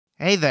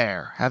Hey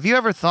there, have you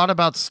ever thought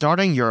about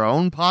starting your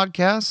own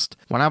podcast?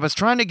 When I was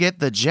trying to get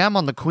the Gem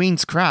on the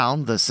Queen's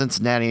Crown, the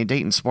Cincinnati and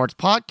Dayton Sports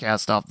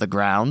Podcast, off the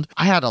ground,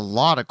 I had a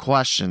lot of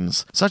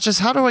questions, such as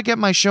how do I get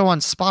my show on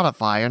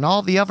Spotify and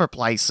all the other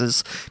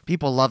places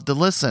people love to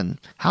listen?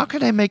 How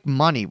can I make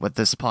money with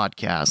this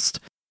podcast?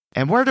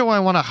 And where do I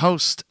want to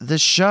host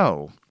this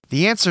show?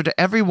 The answer to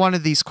every one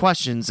of these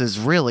questions is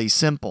really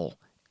simple.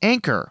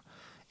 Anchor.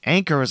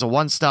 Anchor is a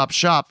one-stop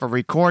shop for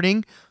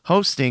recording,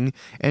 hosting,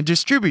 and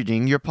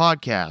distributing your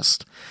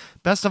podcast.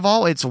 Best of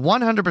all, it's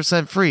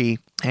 100% free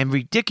and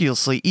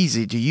ridiculously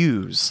easy to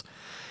use.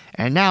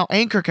 And now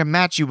Anchor can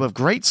match you with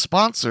great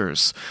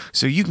sponsors,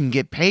 so you can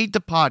get paid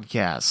to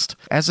podcast.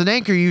 As an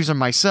Anchor user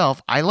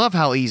myself, I love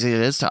how easy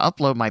it is to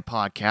upload my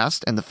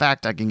podcast and the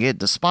fact I can get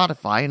it to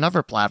Spotify and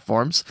other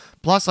platforms.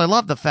 Plus, I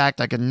love the fact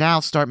I can now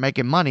start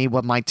making money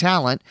with my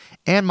talent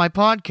and my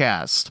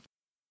podcast.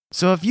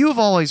 So if you've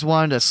always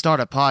wanted to start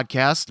a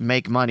podcast,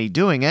 make money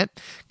doing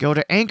it, go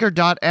to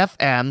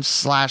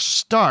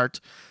anchor.fm/start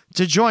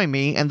to join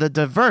me and the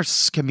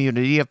diverse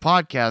community of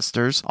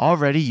podcasters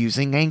already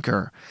using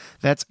Anchor.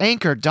 That's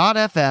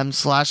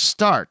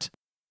anchor.fm/start.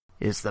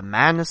 It's the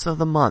madness of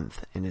the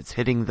month, and it's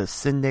hitting the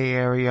Cindy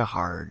area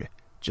hard.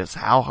 Just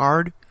how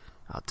hard?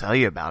 I'll tell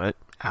you about it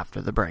after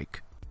the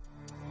break.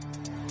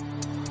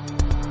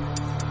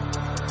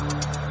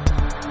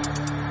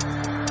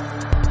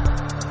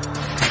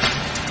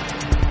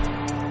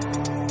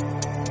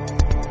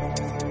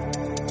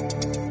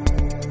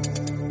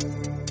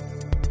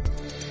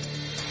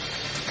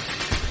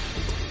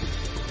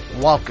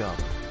 Welcome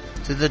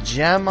to the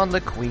Gem on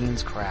the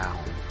Queen's Crown,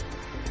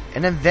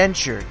 an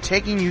adventure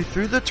taking you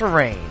through the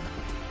terrain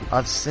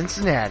of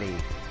Cincinnati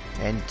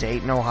and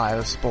Dayton,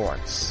 Ohio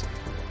sports.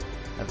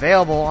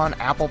 Available on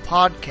Apple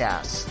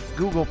Podcasts,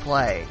 Google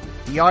Play,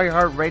 the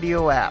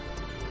iHeartRadio app,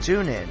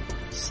 TuneIn,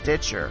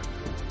 Stitcher,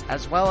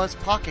 as well as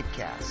Pocket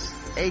Cast,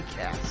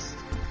 Acast,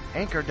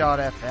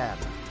 Anchor.fm,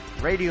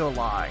 Radio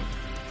Line,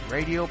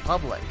 Radio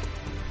Public,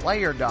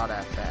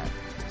 Player.fm,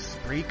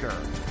 Spreaker,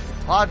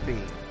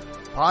 Podbean,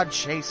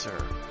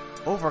 Podchaser,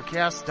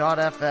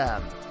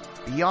 Overcast.fm,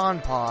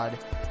 BeyondPod,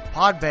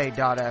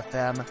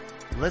 Podbay.fm,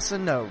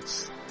 Listen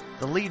Notes,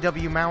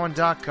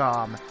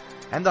 TheLeeWMowen.com,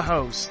 and the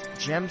host,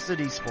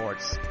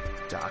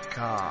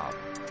 GemCitySports.com.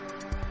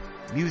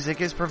 Music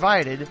is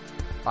provided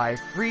by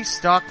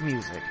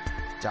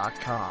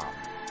FreeStockMusic.com.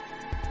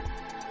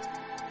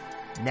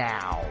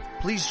 Now,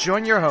 please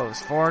join your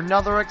host for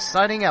another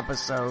exciting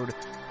episode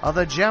of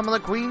the Gem of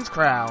the Queen's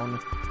Crown,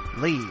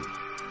 Lee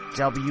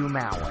W.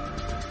 Mowen.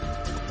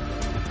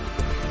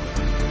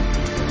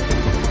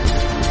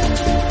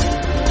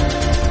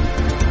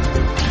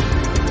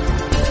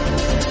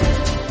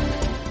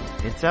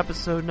 It's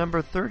episode number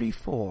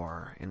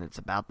 34, and it's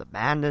about the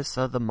madness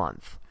of the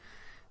month.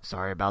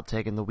 Sorry about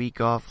taking the week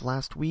off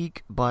last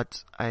week,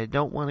 but I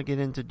don't want to get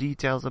into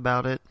details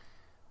about it,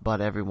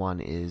 but everyone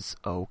is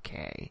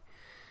okay.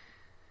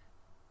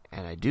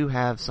 And I do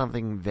have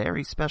something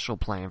very special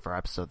planned for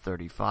episode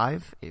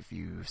 35. If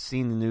you've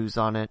seen the news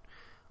on it,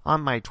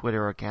 on my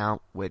Twitter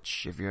account,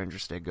 which, if you're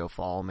interested, go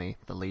follow me,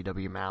 the Lee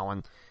W.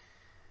 Mowen.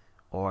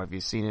 Or if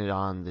you've seen it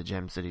on the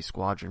Gem City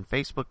Squadron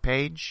Facebook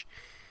page,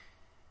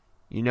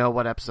 you know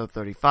what episode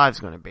 35 is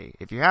going to be.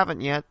 If you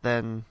haven't yet,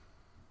 then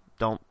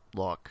don't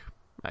look,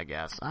 I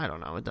guess. I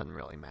don't know. It doesn't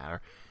really matter.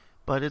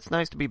 But it's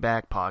nice to be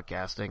back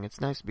podcasting. It's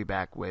nice to be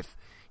back with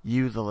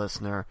you, the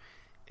listener.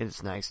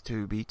 It's nice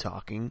to be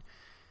talking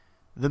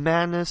the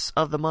madness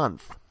of the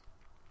month.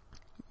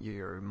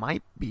 You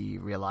might be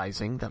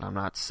realizing that I'm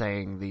not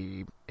saying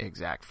the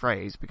exact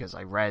phrase because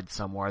I read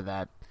somewhere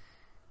that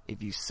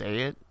if you say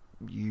it,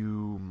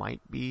 you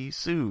might be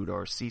sued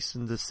or cease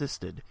and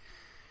desisted.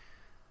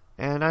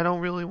 And I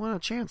don't really want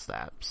to chance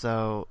that.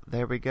 So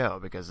there we go,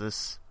 because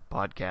this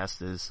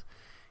podcast is,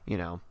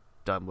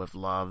 done with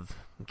love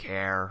and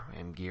care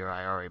and gear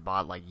I already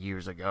bought like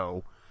years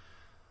ago.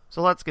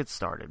 So let's get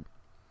started.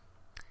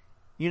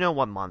 You know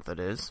what month it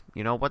is.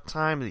 You know what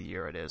time of the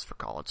year it is for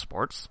college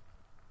sports.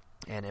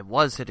 And it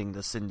was hitting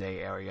the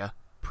Cindy area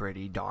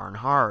pretty darn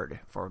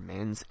hard for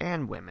men's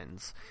and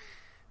women's.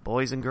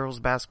 Boys and girls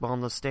basketball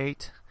in the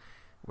state.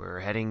 We're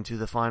heading to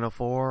the Final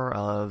Four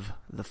of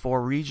the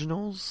 4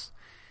 regionals.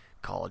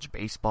 College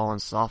baseball and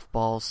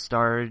softball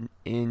started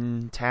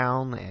in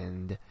town,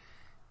 and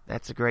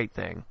that's a great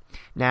thing.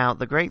 Now,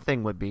 the great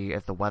thing would be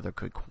if the weather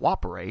could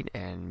cooperate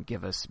and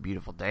give us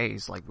beautiful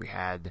days like we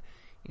had,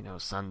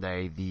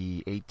 Sunday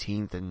the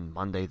 18th and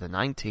Monday the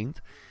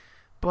 19th.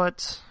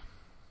 But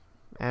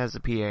as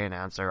a PA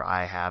announcer,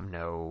 I have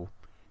no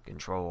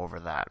control over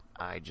that.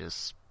 I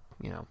just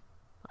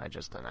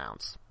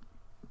announce.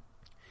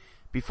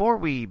 Before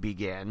we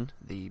begin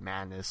the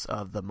madness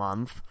of the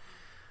month,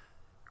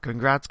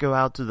 congrats go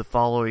out to the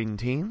following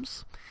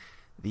teams.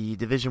 The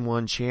Division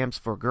I champs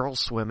for girls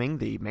swimming,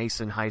 the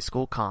Mason High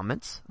School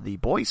Comets. The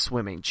boys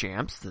swimming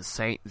champs, the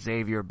St.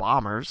 Xavier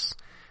Bombers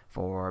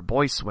for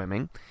boys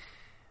swimming.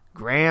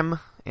 Graham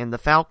and the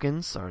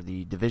Falcons are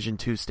the Division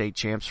II state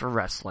champs for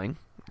wrestling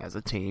as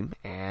a team.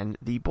 And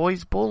the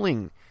boys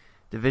bowling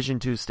Division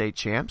II state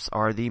champs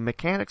are the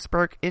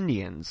Mechanicsburg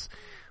Indians,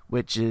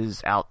 which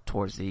is out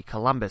towards the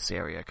Columbus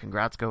area.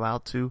 Congrats go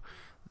out to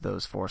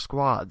those 4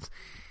 squads.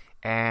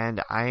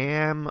 And I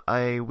am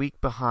a week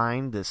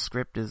behind. The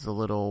script is a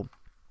little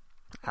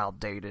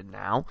outdated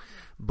now,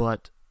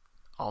 but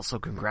also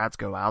congrats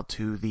go out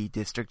to the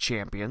district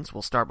champions.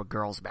 We'll start with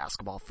girls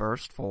basketball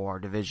first for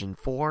Division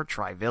 4,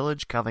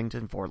 Tri-Village,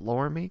 Covington, Fort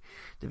Loramie.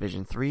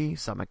 Division 3,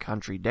 Summit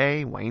Country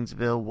Day,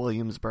 Waynesville,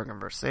 Williamsburg, and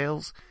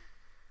Versailles.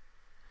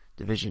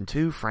 Division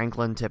 2,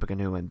 Franklin,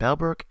 Tippecanoe, and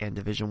Bellbrook. And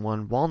Division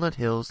 1, Walnut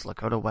Hills,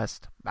 Lakota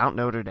West, Mount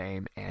Notre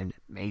Dame, and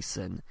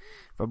Mason.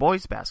 For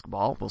boys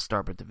basketball, we'll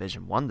start with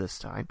Division 1 this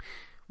time.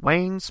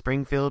 Wayne,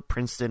 Springfield,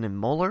 Princeton, and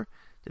Moeller.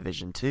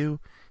 Division 2,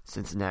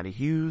 Cincinnati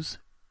Hughes,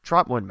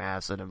 Trotwood,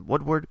 Madison, and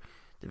Woodward.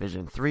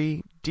 Division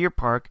 3, Deer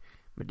Park,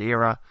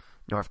 Madeira,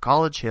 North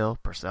College Hill,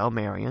 Purcell,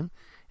 Marion.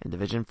 And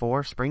Division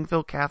 4,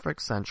 Springfield Catholic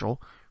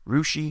Central,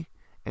 Russia,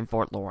 and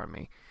Fort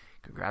Loramie.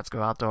 Congrats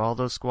go out to all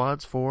those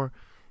squads for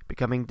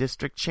becoming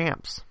district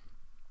champs.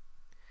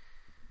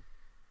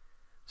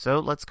 So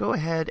let's go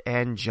ahead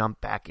and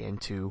jump back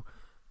into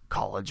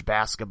college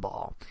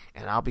basketball.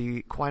 And I'll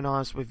be quite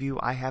honest with you,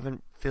 I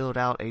haven't filled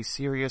out a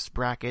serious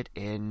bracket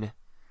in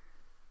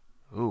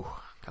a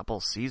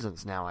couple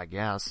seasons now, I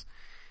guess.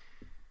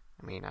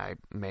 I mean, I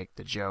make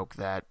the joke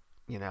that,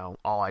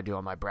 all I do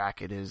on my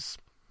bracket is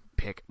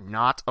pick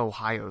not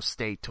Ohio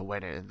State to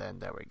win it, and then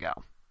there we go.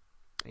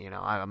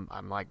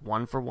 I'm like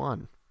 1 for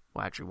 1.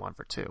 Well, actually 1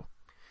 for 2.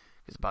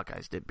 Because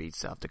Buckeyes did beat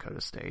South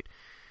Dakota State.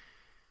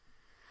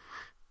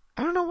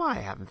 I don't know why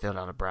I haven't filled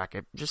out a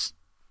bracket. Just,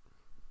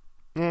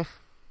 I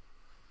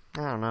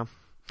don't know.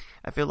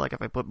 I feel like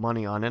if I put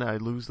money on it, I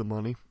lose the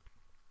money.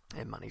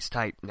 And money's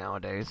tight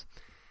nowadays.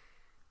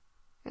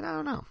 And I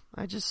don't know.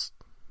 I just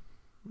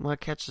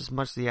want to catch as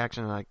much of the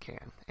action as I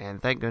can.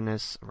 And thank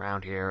goodness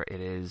around here it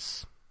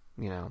is,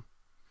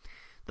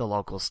 the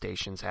local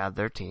stations have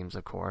their teams,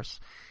 of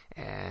course.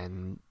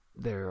 And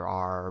there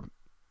are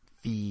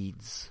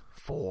feeds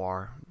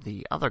for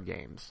the other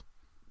games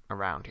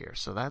around here.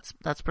 So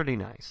that's pretty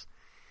nice.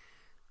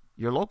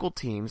 Your local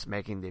teams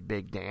making the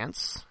big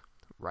dance: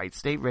 Wright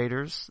State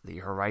Raiders, the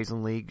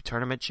Horizon League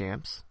tournament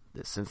champs,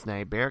 the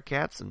Cincinnati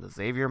Bearcats, and the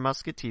Xavier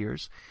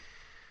Musketeers.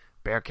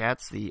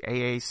 Bearcats, the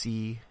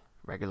AAC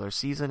regular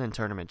season and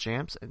tournament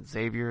champs, and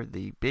Xavier,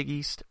 the Big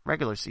East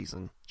regular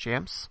season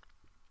champs.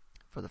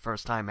 For the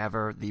first time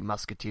ever, the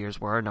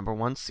Musketeers were a number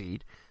 1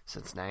 seed,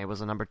 Cincinnati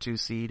was a number 2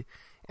 seed,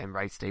 and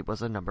Wright State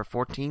was a number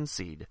 14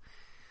 seed.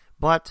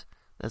 But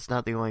that's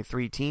not the only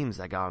 3 teams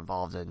that got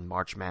involved in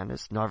March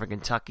Madness. Northern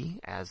Kentucky,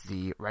 as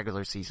the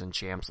regular season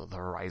champs of the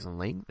Horizon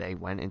League, they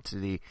went into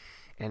the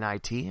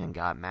NIT and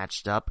got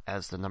matched up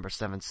as the number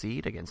 7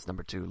 seed against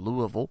number 2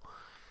 Louisville.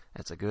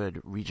 That's a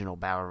good regional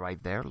battle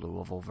right there,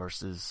 Louisville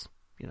versus,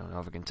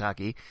 Northern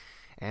Kentucky.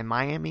 And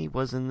Miami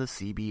was in the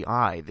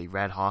CBI, the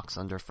Red Hawks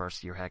under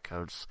first-year head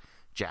coach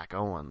Jack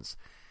Owens.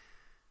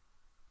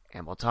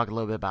 And we'll talk a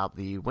little bit about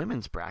the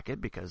women's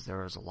bracket because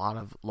there was a lot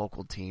of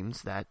local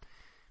teams that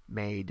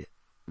made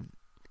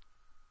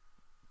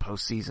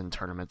postseason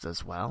tournaments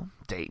as well.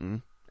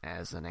 Dayton,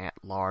 as an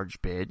at-large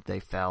bid,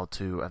 they fell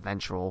to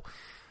eventual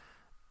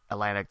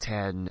Atlantic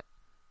 10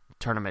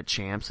 tournament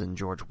champs in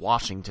George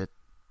Washington.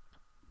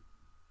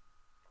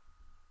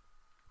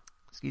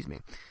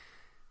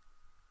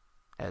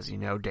 As you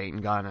know,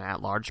 Dayton got an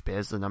at-large bid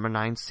as the number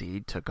 9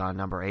 seed, took on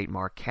number 8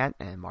 Marquette,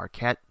 and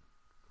Marquette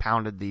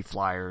pounded the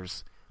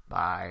Flyers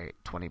by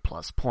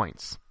 20-plus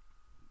points.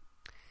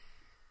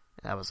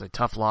 That was a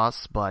tough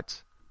loss,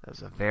 but it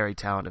was a very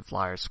talented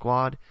Flyers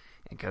squad,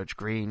 and Coach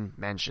Green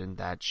mentioned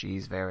that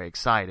she's very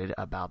excited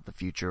about the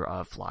future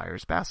of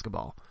Flyers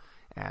basketball,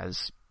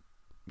 as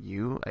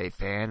you, a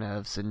fan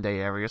of Sin-Day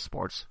area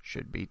sports,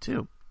 should be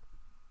too.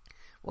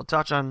 We'll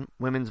touch on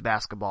women's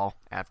basketball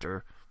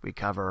after we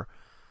cover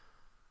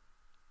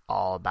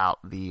all about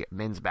the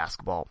men's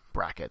basketball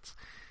brackets.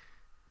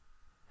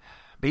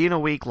 Being a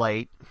week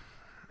late,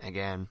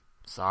 again,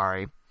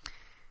 sorry,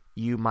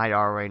 you might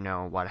already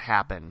know what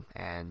happened,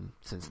 and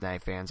Cincinnati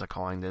fans are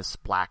calling this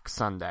Black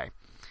Sunday.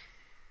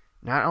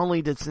 Not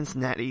only did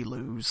Cincinnati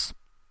lose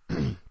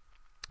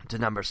to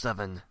number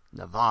 7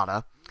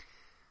 Nevada,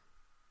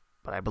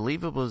 but I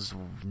believe it was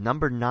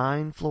number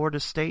 9 Florida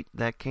State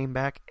that came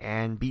back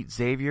and beat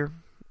Xavier,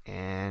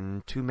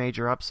 and 2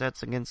 major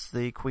upsets against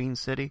the Queen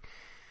City.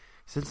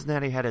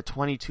 Cincinnati had a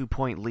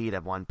 22-point lead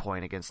at one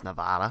point against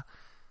Nevada.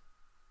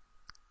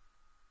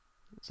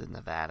 Is it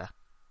Nevada?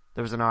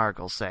 There was an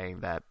article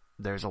saying that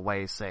there's a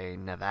way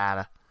saying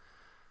Nevada,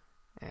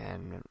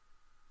 and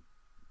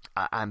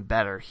I'm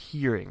better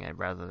hearing it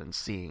rather than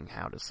seeing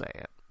how to say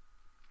it.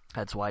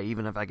 That's why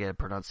even if I get a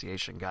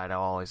pronunciation guide,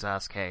 I'll always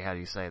ask, hey, how do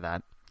you say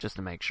that? Just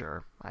to make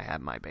sure I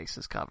have my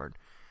bases covered.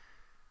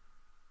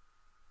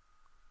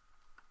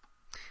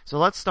 So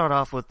let's start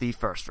off with the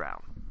first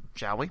round,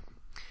 shall we?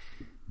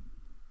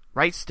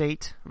 Wright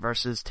State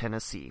versus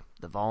Tennessee.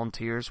 The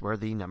Volunteers were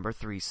the number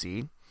 3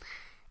 seed,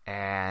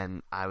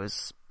 and I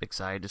was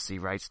excited to see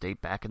Wright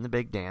State back in the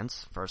big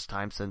dance. First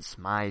time since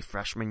my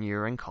freshman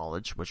year in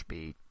college, which would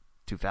be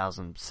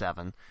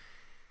 2007.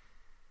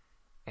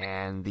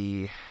 And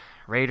the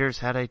Raiders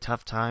had a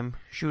tough time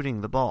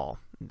shooting the ball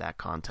in that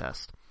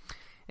contest.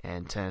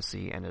 And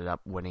Tennessee ended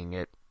up winning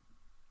it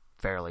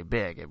fairly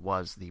big. It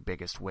was the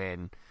biggest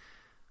win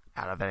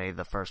out of any of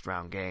the first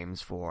round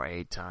games for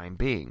a time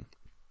being.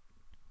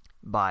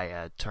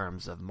 By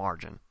terms of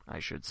margin, I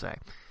should say.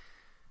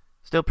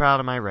 Still proud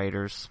of my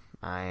Raiders.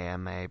 I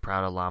am a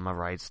proud alum of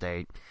Wright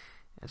State.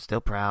 I'm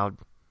still proud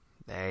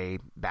they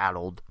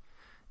battled,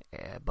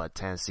 but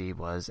Tennessee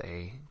was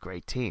a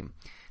great team.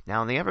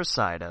 Now, on the other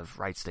side of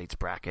Wright State's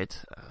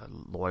bracket,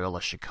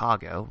 Loyola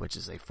Chicago, which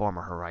is a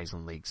former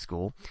Horizon League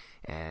school,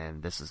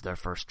 and this is their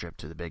first trip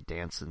to the Big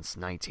Dance since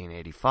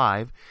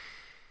 1985.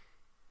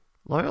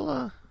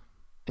 Loyola,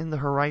 in the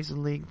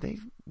Horizon League, they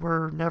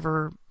were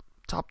never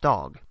top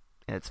dog.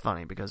 And it's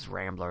funny because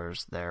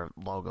Ramblers, their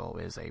logo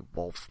is a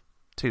wolf,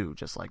 too,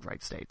 just like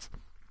Wright State's.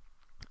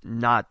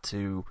 Not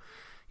to,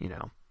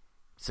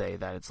 say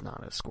that it's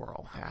not a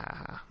squirrel.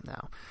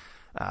 No.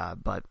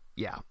 But,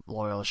 yeah,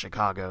 Loyola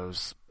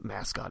Chicago's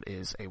mascot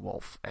is a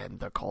wolf, and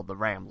they're called the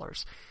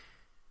Ramblers.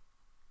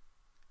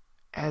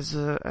 As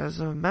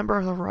a member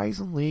of the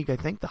Horizon League, I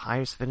think the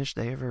highest finish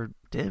they ever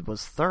did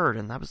was third,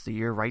 and that was the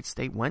year Wright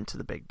State went to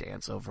the Big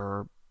Dance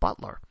over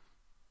Butler.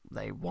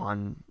 They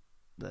won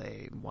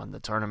the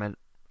tournament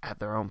at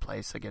their own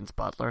place against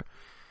Butler.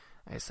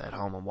 I sat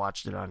home and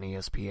watched it on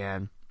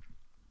ESPN.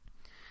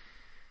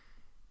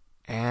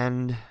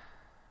 And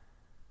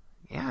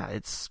yeah,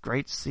 it's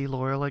great to see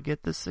Loyola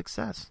get this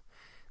success.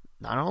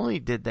 Not only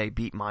did they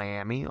beat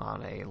Miami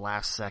on a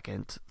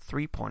last-second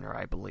three-pointer,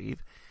 I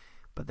believe,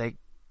 but they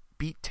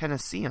beat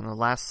Tennessee on the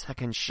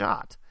last-second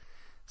shot.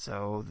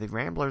 So the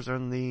Ramblers are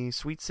in the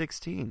Sweet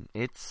 16.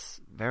 It's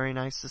very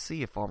nice to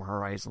see a former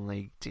Horizon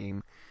League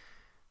team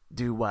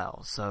do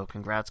well. So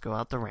congrats go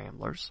out to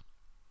Ramblers.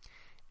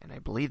 And I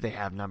believe they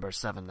have number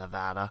 7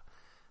 Nevada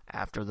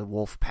after the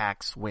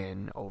Wolfpack's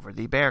win over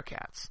the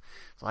Bearcats.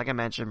 So like I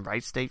mentioned,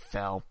 Wright State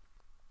fell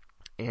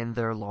in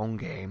their lone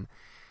game.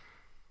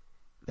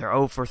 They're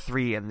 0 for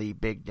 3 in the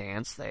Big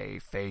Dance. They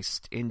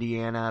faced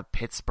Indiana,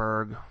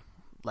 Pittsburgh,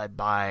 led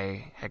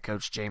by head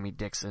coach Jamie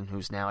Dixon,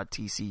 who's now at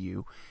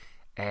TCU,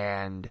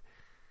 and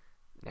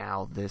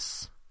now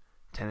this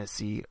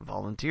Tennessee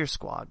Volunteer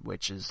squad,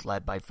 which is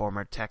led by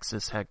former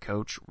Texas head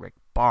coach Rick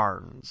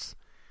Barnes.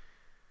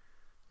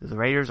 The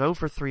Raiders 0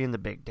 for 3 in the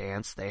Big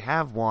Dance. They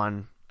have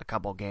won a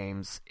couple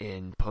games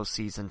in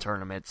postseason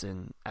tournaments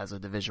as a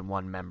Division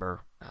I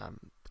member.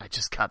 I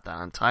just got that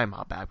on Time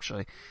Hop,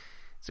 actually.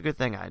 It's a good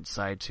thing I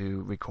decided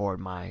to record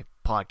my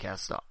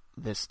podcast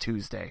this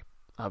Tuesday.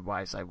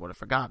 Otherwise, I would have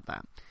forgot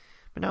that.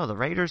 But no, the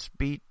Raiders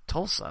beat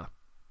Tulsa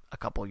a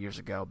couple years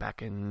ago,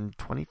 back in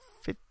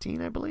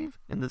 2015, I believe,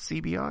 in the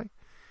CBI.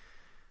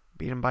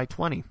 Beat them by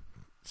 20,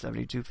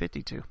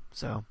 72-52.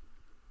 So,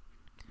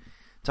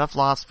 tough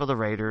loss for the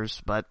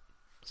Raiders, but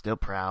still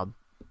proud.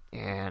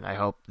 And I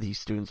hope the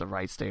students of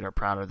Wright State are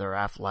proud of their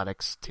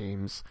athletics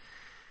teams.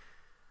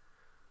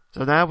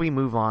 So now we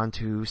move on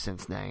to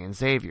Cincinnati and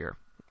Xavier.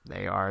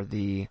 They are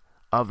the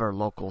other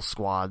local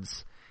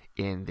squads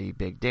in the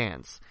Big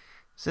Dance.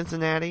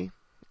 Cincinnati,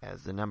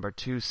 as the number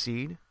 2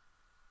 seed,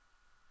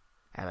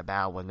 had a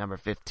battle with number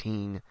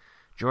 15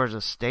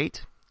 Georgia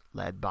State,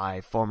 led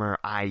by former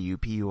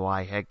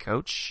IUPUI head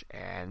coach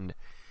and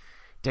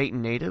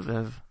Dayton native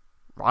of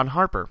Ron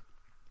Harper.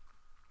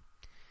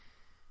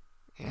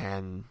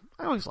 And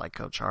I always liked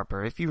Coach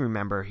Harper. If you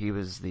remember, he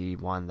was the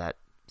one that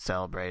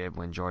celebrated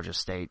when Georgia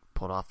State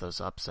pulled off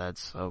those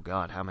upsets. Oh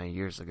God, how many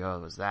years ago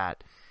was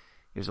that?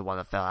 He was the one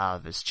that fell out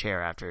of his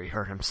chair after he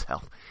hurt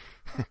himself.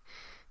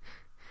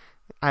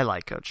 I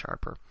like Coach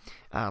Harper.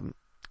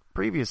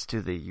 Previous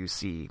to the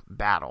UC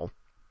battle,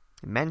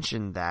 he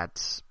mentioned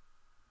that,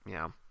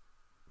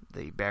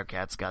 the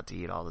Bearcats got to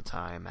eat all the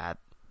time at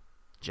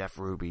Jeff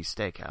Ruby's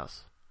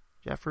Steakhouse.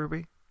 Jeff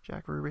Ruby?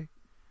 Jack Ruby?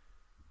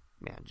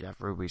 Yeah, Jeff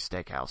Ruby's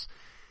Steakhouse.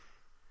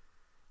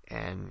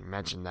 And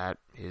mentioned that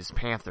his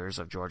Panthers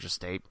of Georgia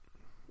State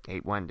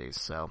ate Wendy's.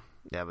 So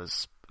that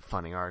was a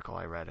funny article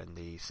I read in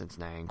the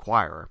Cincinnati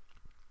Enquirer.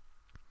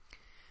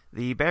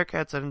 The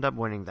Bearcats ended up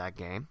winning that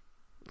game.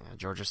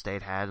 Georgia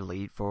State had a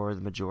lead for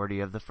the majority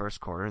of the first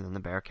quarter, and then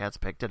the Bearcats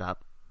picked it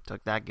up,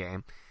 took that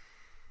game,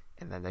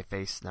 and then they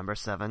faced number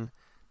 7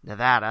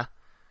 Nevada.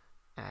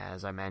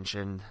 As I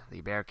mentioned,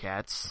 the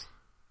Bearcats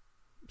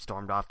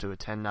stormed off to a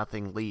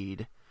 10-0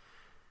 lead,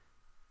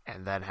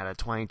 and then had a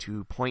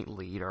 22-point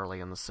lead early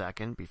in the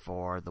second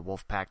before the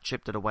Wolfpack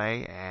chipped it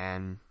away,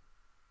 and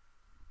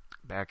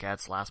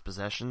Bearcats' last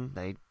possession,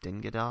 they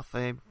didn't get off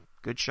a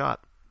good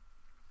shot.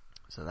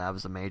 So that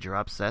was a major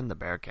upset, and the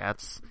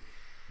Bearcats,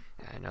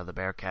 I know the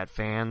Bearcat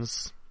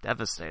fans,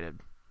 devastated.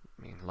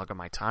 I mean, look at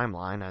my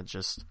timeline,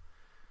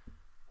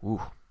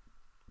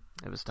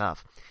 it was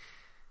tough.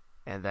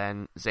 And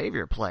then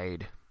Xavier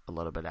played a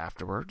little bit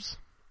afterwards.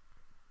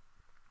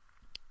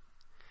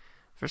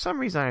 For some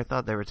reason, I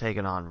thought they were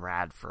taking on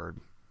Radford.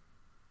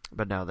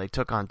 But no, they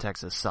took on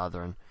Texas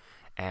Southern,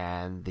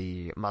 and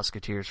the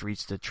Musketeers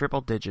reached a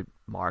triple-digit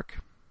mark,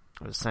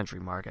 or a century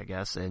mark, I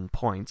guess, in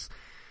points.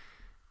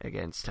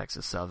 against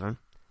Texas Southern,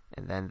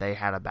 and then they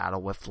had a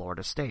battle with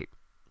Florida State.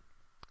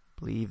 I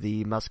believe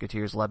the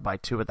Musketeers led by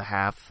 2 at the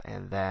half,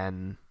 and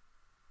then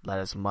led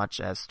as much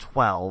as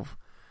 12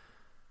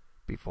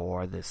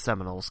 before the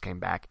Seminoles came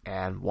back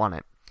and won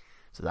it.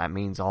 So that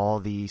means all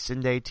the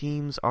Cindy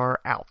teams are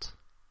out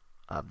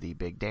of the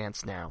Big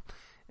Dance now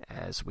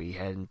as we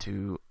head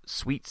into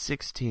Sweet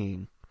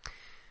 16.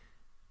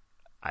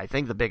 I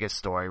think the biggest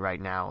story right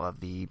now of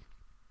the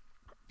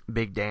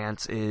Big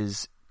Dance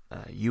is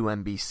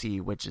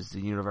UMBC, which is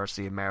the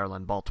University of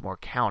Maryland, Baltimore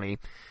County,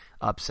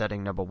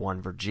 upsetting number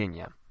 1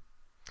 Virginia.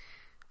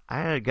 I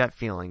had a gut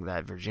feeling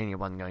that Virginia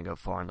wasn't going to go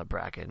far in the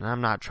bracket, and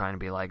I'm not trying to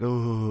be like,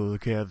 oh, the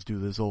Cavs do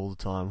this all the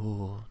time.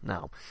 Oh,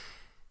 no.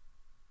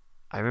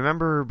 I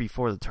remember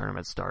before the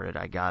tournament started,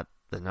 I got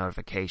the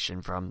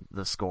notification from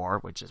The Score,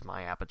 which is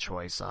my app of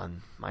choice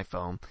on my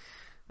phone,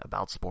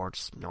 about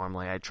sports.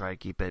 Normally I try to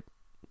keep it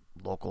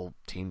local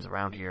teams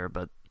around here,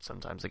 but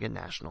sometimes I get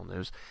national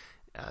news.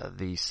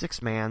 The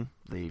 6th man,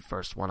 the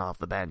first one off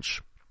the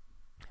bench,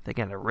 they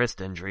got a wrist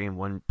injury and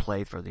wouldn't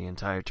play for the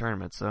entire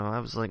tournament. So I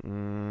was like, I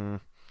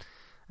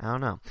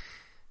don't know.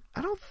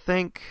 I don't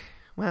think,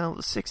 well,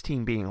 the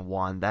 16 being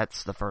 1,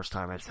 that's the first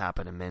time it's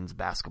happened in men's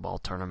basketball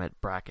tournament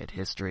bracket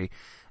history.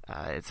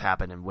 It's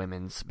happened in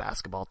women's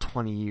basketball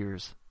 20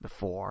 years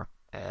before,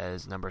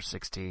 as number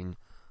 16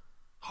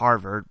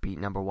 Harvard beat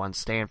number 1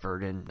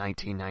 Stanford in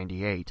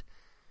 1998.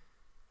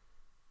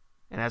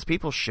 And as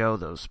people show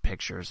those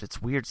pictures,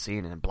 it's weird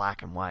seeing it in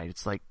black and white.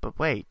 It's like, but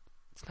wait,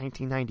 it's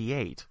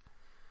 1998.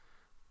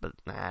 But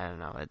I don't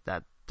know,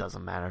 that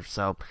doesn't matter.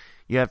 So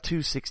you have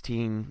 2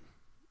 16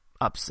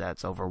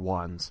 upsets over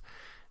ones.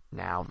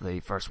 Now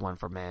the first one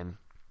for men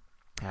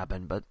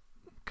happened, but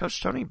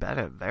Coach Tony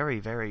Bennett, very,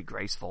 very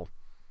graceful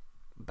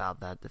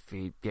about that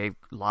defeat. Gave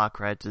a lot of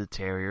credit to the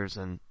Terriers,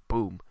 and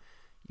boom,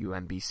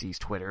 UMBC's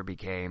Twitter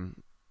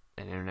became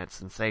an internet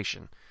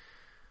sensation.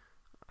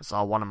 I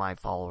saw one of my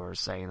followers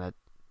saying that,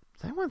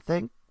 does anyone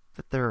think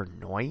that they're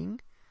annoying?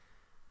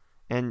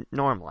 And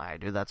normally I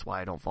do. That's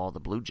why I don't follow the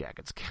Blue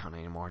Jackets account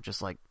anymore.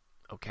 Just like,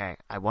 okay,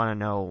 I want to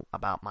know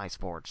about my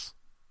sports.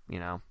 You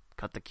know,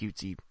 cut the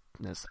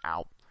cutesiness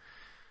out.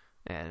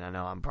 And I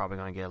know I'm probably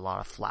going to get a lot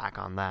of flack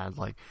on that.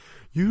 Like,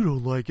 you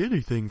don't like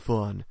anything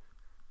fun.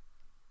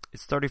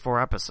 It's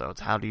 34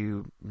 episodes. How do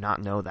you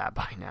not know that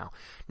by now?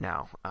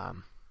 No.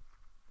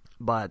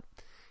 But,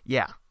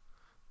 yeah.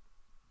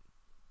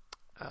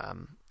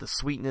 The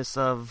sweetness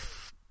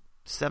of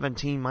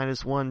 17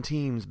 minus 1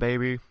 teams,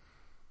 baby.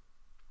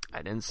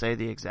 I didn't say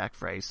the exact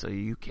phrase, so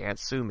you can't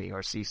sue me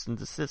or cease and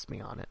desist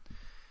me on it.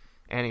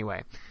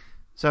 Anyway,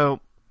 so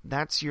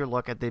that's your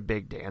look at the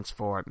Big Dance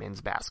for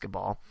men's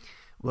basketball.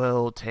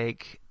 We'll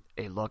take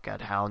a look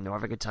at how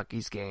Northern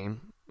Kentucky's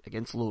game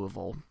against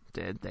Louisville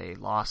did. They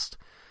lost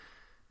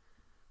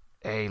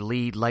a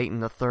lead late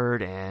in the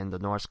third, and the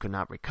Norse could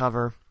not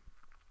recover.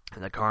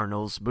 And the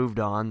Cardinals moved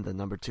on. The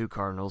number 2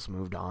 Cardinals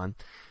moved on.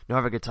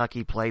 Northern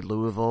Kentucky played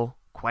Louisville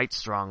quite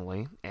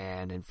strongly,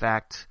 and in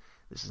fact,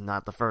 this is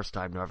not the first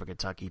time Northern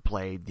Kentucky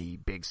played the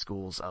big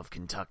schools of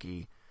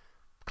Kentucky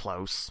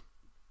close.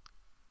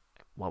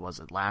 What was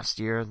it, last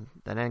year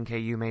that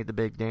NKU made the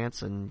Big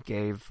Dance and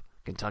gave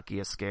Kentucky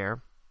a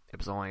scare? It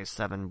was only a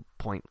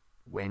 7-point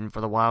win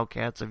for the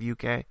Wildcats of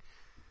UK.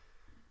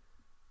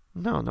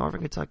 No,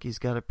 Northern Kentucky's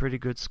got a pretty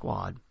good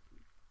squad.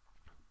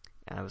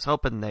 And I was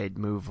hoping they'd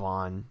move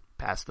on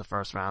past the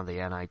first round of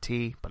the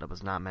NIT, but it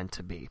was not meant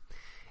to be.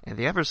 And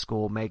the other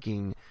school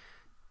making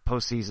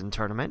postseason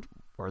tournament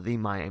were the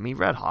Miami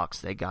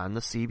Redhawks. They got in the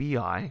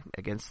CBI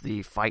against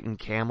the Fightin'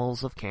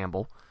 Camels of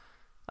Campbell.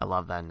 I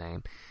love that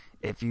name.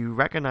 If you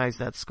recognize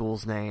that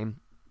school's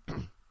name,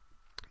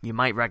 you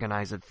might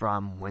recognize it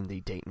from when the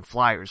Dayton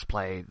Flyers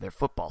play their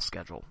football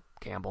schedule.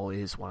 Campbell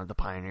is one of the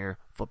Pioneer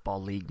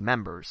Football League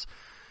members.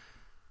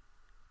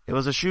 It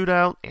was a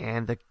shootout,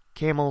 and the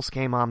Camels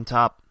came on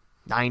top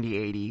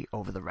 90-80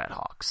 over the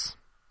Redhawks.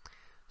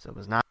 So it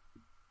was not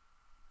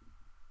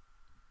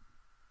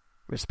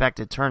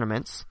respected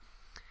tournaments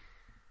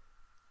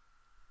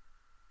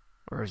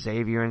were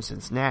Xavier and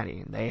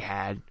Cincinnati, and they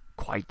had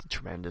quite the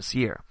tremendous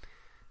year.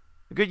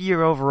 A good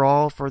year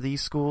overall for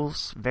these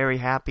schools. Very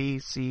happy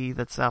to see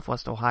that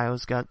Southwest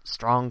Ohio's got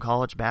strong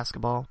college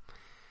basketball.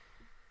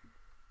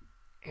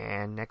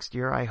 And next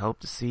year I hope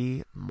to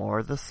see more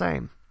of the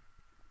same.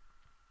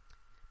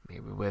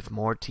 Maybe with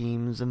more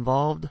teams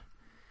involved.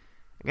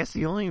 I guess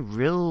the only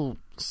real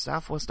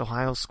Southwest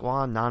Ohio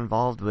squad not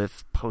involved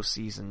with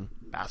postseason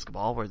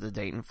basketball were the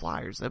Dayton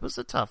Flyers. It was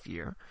a tough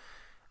year.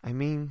 I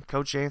mean,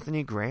 Coach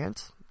Anthony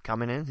Grant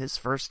coming in his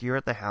first year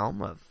at the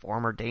helm, a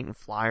former Dayton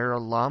Flyer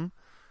alum.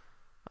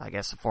 I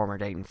guess a former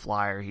Dayton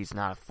Flyer. He's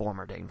not a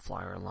former Dayton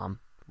Flyer alum.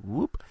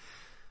 Whoop.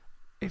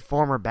 A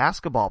former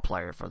basketball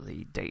player for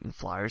the Dayton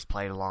Flyers,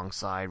 played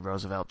alongside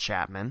Roosevelt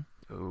Chapman,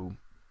 who,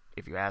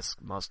 if you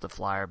ask most of the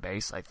Flyer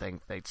base, I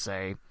think they'd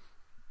say,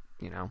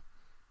 you know,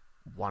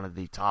 one of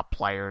the top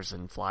players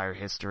in Flyer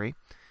history.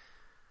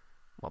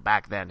 Well,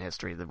 back then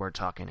history, we're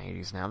talking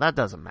 80s now. That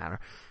doesn't matter.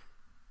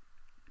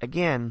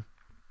 Again,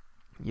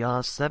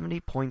 Yeah, 70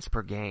 points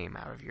per game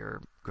out of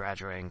your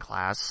graduating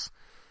class.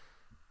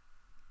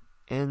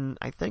 And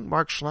I think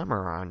Mark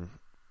Schlemmer on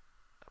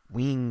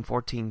Wing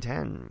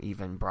 1410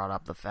 even brought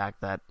up the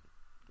fact that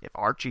if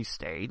Archie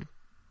stayed,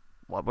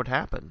 what would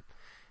happen?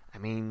 I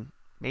mean,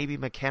 maybe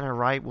McKenna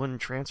Wright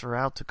wouldn't transfer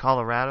out to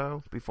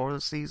Colorado before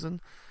the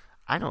season.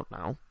 I don't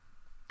know.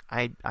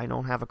 I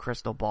don't have a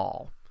crystal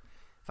ball.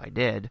 If I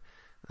did,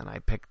 then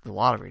I'd pick the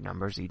lottery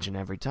numbers each and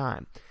every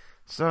time.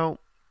 So,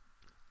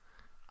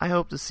 I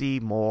hope to see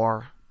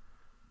more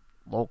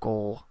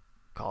local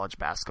college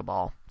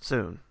basketball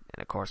soon.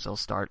 And of course, they'll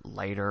start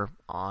later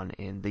on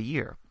in the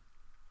year.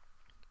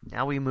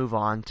 Now we move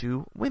on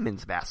to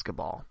women's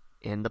basketball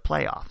in the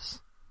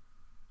playoffs.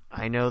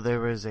 I know there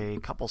was a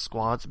couple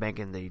squads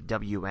making the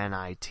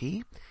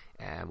WNIT,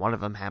 and one of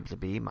them happened to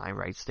be my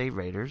Wright State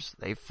Raiders.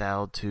 They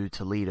fell to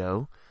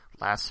Toledo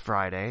last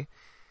Friday,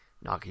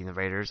 knocking the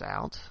Raiders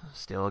out.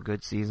 Still a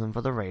good season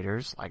for the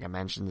Raiders. Like I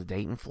mentioned, the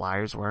Dayton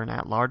Flyers were an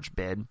at-large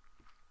bid.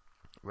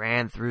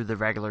 Ran through the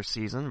regular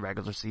season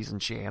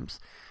champs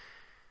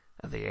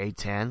of the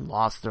A-10,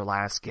 lost their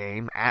last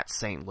game at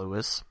St.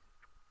 Louis.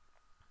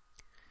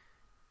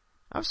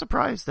 I was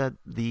surprised that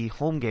the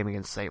home game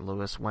against St.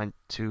 Louis went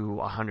to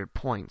 100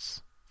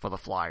 points for the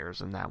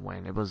Flyers in that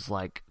win. It was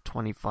like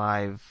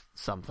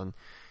 25-something.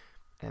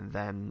 And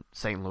then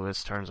St.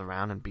 Louis turns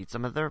around and beats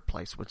them at their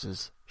place, which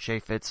is Shea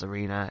Fitz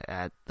Arena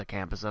at the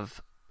campus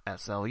of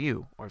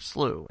SLU, or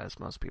SLU, as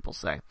most people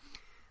say,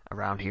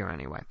 around here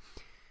anyway.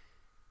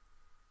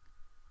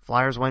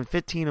 Flyers went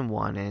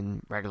 15-1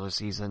 in regular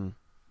season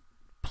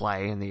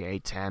play in the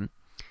A-10.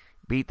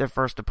 Beat their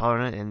first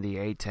opponent in the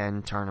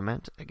A-10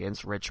 tournament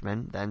against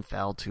Richmond, then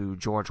fell to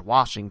George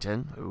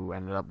Washington, who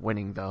ended up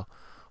winning the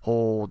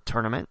whole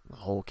tournament, the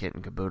whole kit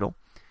and caboodle.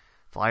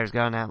 Flyers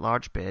got an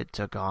at-large bid,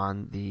 took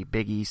on the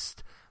Big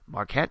East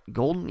Marquette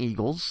Golden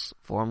Eagles,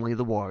 formerly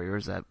the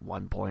Warriors at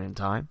one point in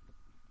time.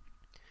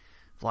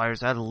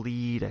 Flyers had a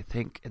lead, I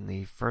think, in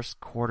the first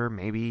quarter,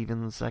 maybe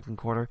even the second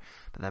quarter,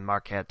 but then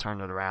Marquette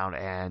turned it around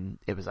and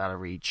it was out of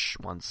reach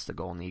once the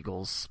Golden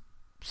Eagles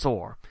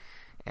soar,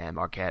 and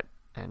Marquette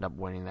ended up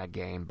winning that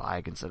game by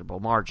a considerable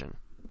margin.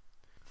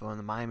 For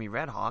the Miami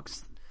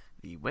Redhawks,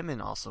 the women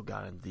also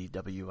got into the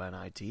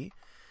WNIT.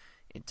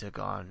 It took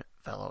on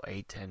fellow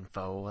A-10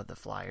 foe of the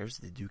Flyers,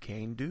 the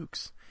Duquesne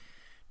Dukes.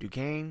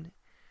 Duquesne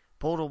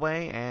pulled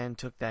away and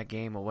took that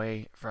game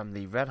away from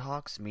the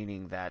Redhawks,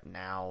 meaning that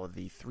now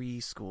the three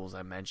schools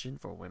I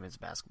mentioned for women's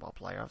basketball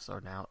playoffs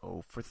are now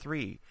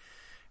 0-3.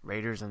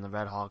 Raiders and the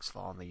Redhawks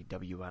fall in the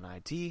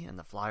WNIT, and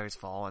the Flyers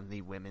fall in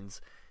the women's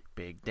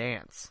Big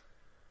Dance.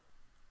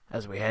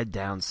 As we head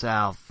down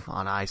south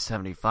on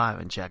I-75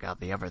 and check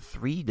out the other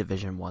three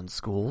Division I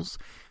schools,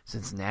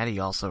 Cincinnati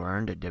also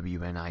earned a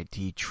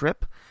WNIT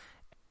trip.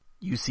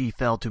 UC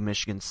fell to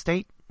Michigan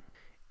State,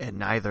 and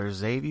neither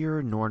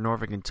Xavier nor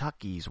Northern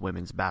Kentucky's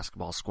women's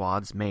basketball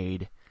squads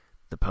made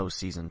the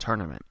postseason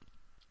tournament.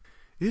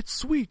 It's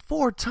sweet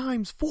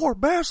 4x4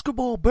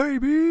 basketball,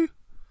 baby!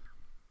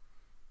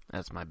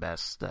 That's my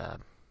best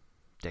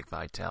Dick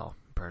Vitale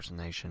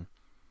impersonation.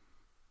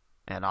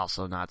 And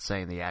also not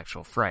saying the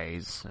actual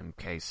phrase, in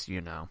case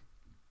you know.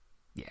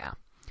 Yeah.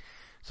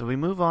 So we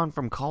move on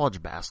from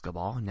college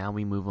basketball, and now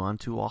we move on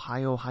to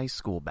Ohio high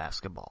school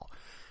basketball,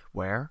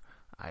 where,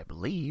 I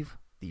believe,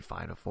 the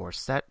Final Four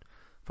set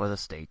for the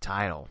state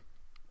title.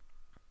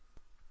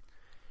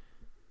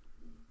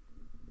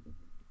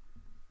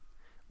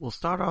 We'll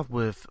start off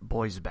with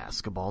boys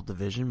basketball,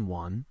 Division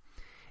I,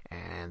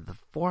 and the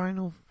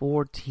Final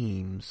Four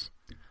teams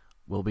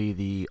will be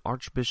the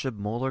Archbishop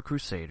Moeller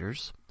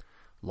Crusaders,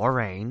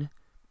 Lorain,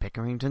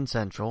 Pickerington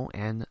Central,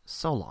 and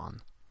Solon.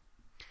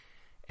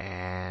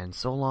 And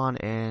Solon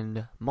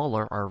and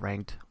Moeller are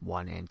ranked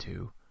 1 and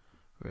 2,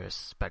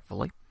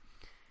 respectively.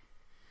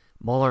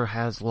 Moeller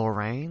has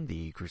Lorain,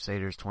 the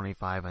Crusaders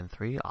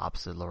 25-3,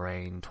 opposite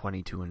Lorain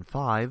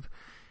 22-5,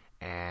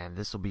 and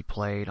this will be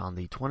played on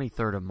the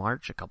 23rd of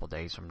March, a couple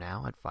days from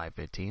now, at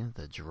 5:15 at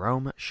the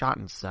Jerome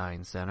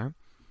Schottenstein Center.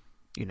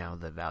 You know,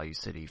 the Value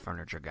City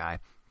furniture guy.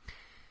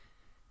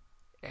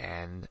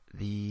 And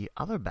the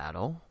other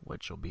battle,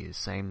 which will be the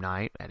same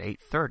night at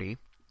 8:30,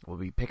 will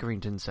be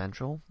Pickerington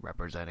Central,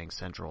 representing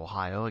Central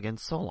Ohio,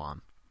 against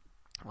Solon.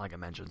 Like I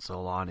mentioned,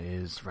 Solon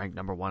is ranked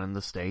number 1 in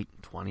the state,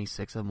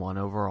 26-1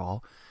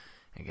 overall,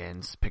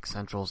 against Pick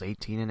Central's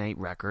 18-8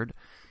 record,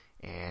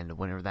 and the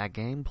winner of that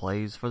game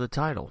plays for the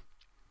title.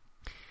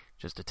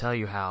 Just to tell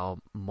you how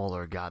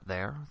Moeller got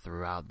there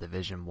throughout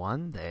Division I,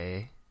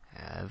 they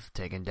have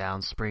taken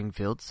down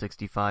Springfield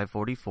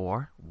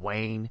 65-44,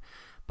 Wayne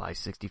by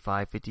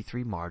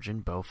 65-53 margin,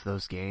 both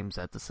those games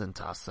at the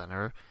Cintas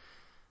Center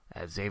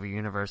at Xavier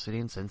University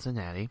in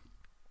Cincinnati.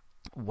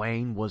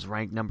 Wayne was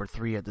ranked number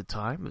 3 at the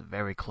time, a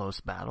very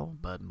close battle,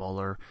 but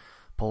Moeller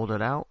pulled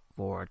it out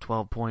for a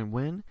 12-point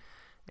win,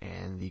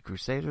 and the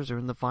Crusaders are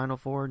in the Final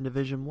Four in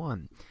Division I.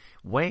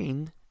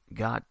 Wayne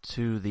got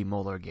to the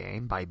Moeller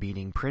game by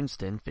beating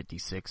Princeton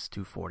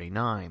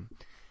 56-49,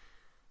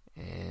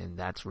 and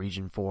that's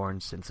Region 4 in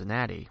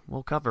Cincinnati.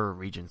 We'll cover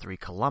Region 3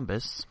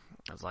 Columbus,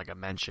 as like I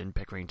mentioned,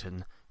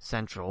 Pickerington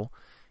Central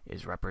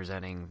is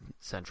representing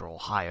Central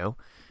Ohio.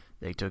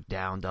 They took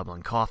down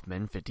Dublin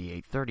Kaufman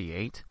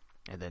 58-38,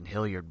 and then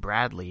Hilliard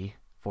Bradley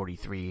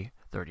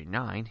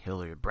 43-39.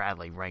 Hilliard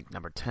Bradley ranked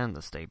number 10 in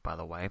the state, by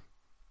the way.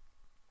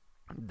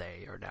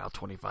 They are now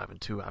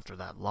 25-2 after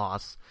that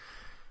loss.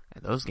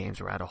 And those games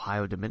were at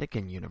Ohio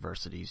Dominican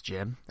University's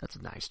gym. That's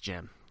a nice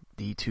gym.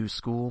 D2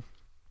 school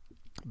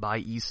by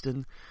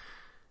Easton.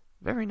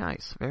 Very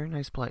nice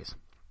place.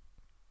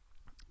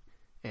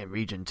 In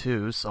Region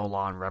 2,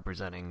 Solon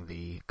representing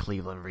the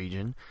Cleveland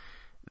region,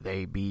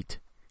 they beat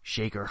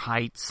Shaker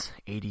Heights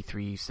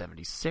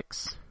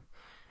 83-76,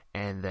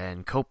 and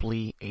then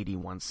Copley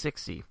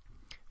 81-60.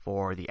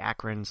 For the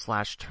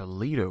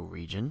Akron/Toledo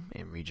region,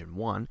 in Region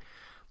 1,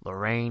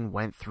 Lorain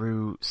went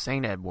through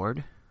St.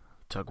 Edward,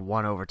 took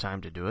one overtime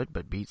to do it,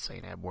 but beat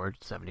St. Edward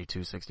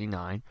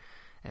 72-69,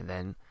 and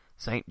then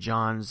St.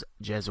 John's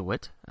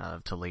Jesuit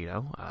of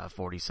Toledo,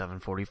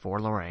 47-44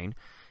 Lorain,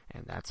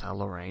 and that's how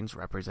Lorain's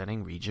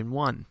representing Region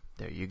 1.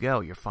 There you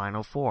go, your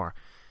Final Four.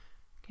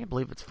 Can't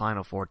believe it's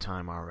Final Four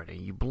time already.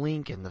 You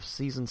blink and the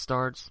season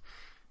starts.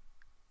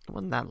 It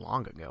wasn't that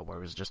long ago where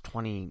it was just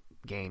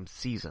 20-game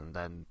season,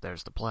 then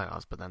there's the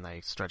playoffs, but then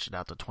they stretched it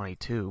out to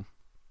 22.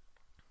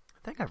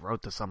 I think I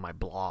wrote this on my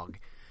blog,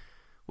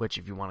 which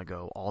if you want to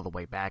go all the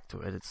way back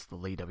to it, it's the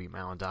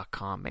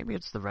LeeWMalin.com. Maybe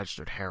it's the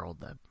Registered Herald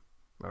that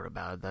wrote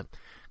about it, that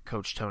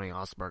Coach Tony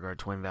Osberger at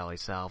Twin Valley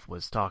South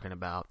was talking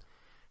about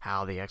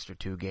how the extra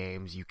 2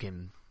 games you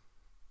can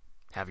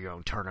have your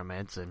own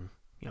tournaments and,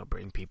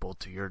 bring people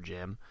to your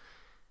gym.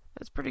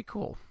 It's pretty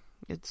cool.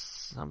 It's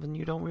something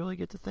you don't really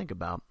get to think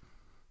about.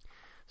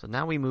 So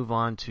now we move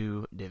on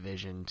to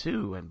Division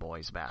 2 in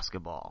boys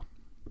basketball.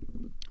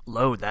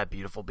 Load that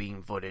beautiful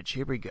beam footage.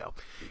 Here we go.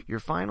 Your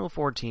final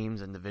 4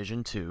 teams in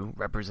Division 2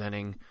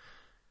 representing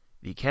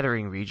the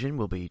Kettering region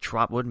will be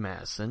Trotwood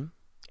Madison,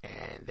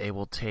 and they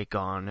will take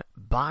on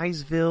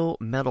Byesville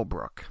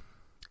Meadowbrook.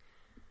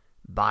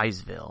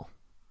 Byesville.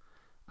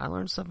 I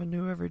learn something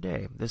new every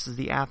day. This is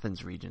the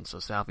Athens region, so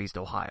southeast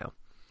Ohio.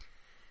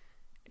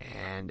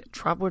 And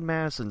Trotwood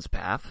Madison's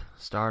path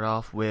start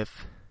off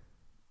with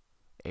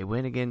a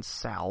win against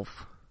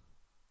South,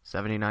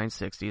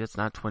 79-60. That's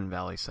not Twin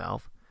Valley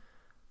South.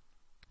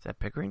 Is that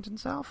Pickerington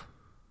South?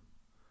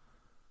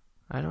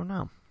 I don't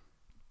know.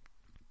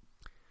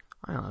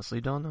 I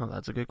honestly don't know.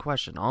 That's a good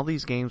question. All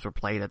these games were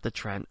played at the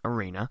Trent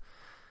Arena,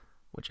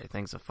 which I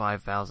think is a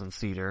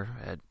 5,000-seater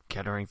at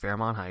Kettering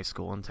Fairmont High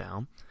School in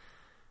town.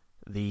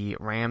 The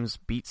Rams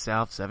beat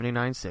South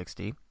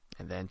 79-60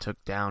 and then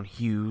took down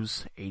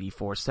Hughes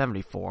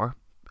 84-74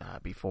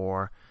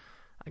 before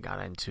I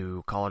got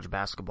into college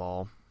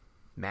basketball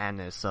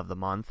madness of the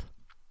month.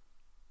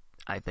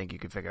 I think you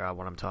can figure out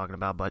what I'm talking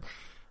about, but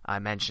I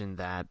mentioned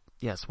that,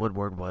 yes,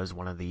 Woodward was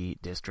one of the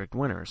district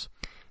winners.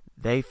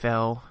 They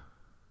fell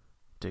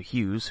to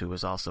Hughes, who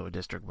was also a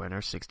district winner,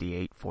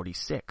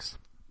 68-46.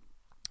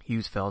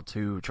 Hughes fell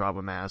to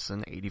Trotwood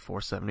Madison,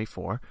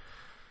 84-74.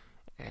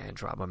 And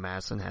Trotwood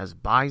Madison has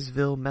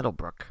Byesville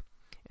Meadowbrook.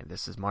 And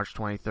this is March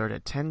 23rd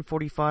at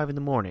 10:45 in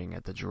the morning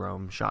at the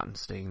Jerome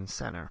Schottenstein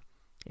Center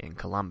in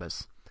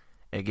Columbus.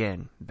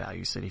 Again,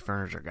 Value City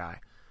Furniture guy.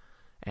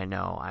 And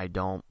no, I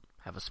don't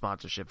have a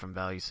sponsorship from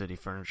Value City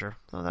Furniture,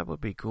 so that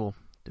would be cool.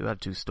 Do have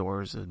 2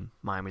 stores in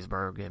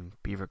Miamisburg and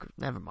Beaver Creek.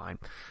 Never mind.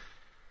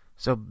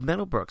 So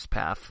Meadowbrook's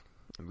path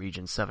in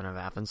Region 7 of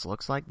Athens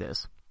looks like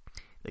this.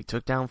 They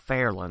took down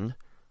Fairland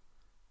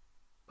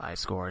by a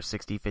score of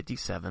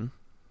 60-57.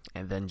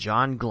 And then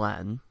John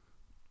Glenn,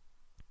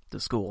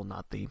 the school,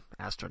 not the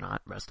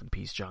astronaut, rest in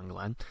peace, John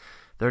Glenn,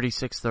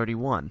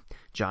 36-31.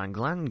 John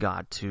Glenn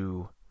got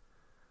to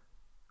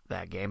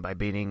that game by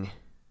beating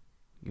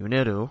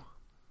Unido,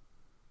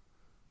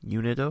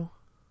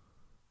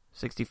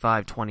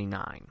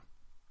 65-29.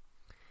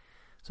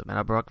 So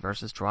Meadowbrook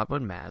versus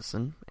Trotwood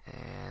Madison,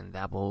 and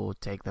that will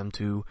take them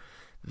to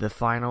the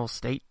final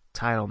state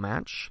title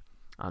match.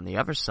 On the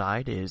other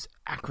side is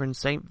Akron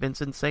St.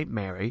 Vincent St.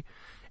 Mary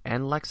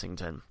and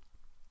Lexington.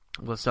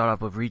 We'll start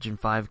off with Region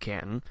 5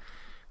 Canton.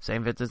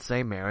 St. Vincent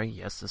St. Mary,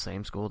 yes, the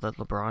same school that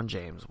LeBron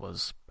James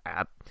was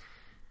at.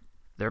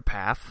 Their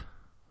path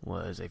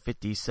was a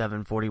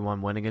 57-41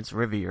 win against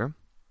Rivier,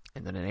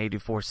 and then an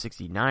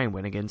 84-69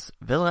 win against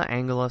Villa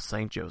Angela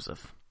St.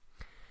 Joseph,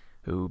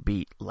 who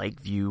beat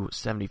Lakeview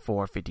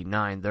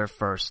 74-59, their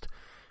first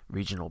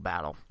regional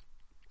battle.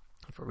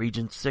 For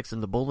Region 6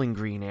 in the Bowling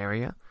Green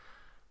area,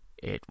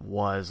 it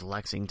was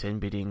Lexington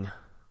beating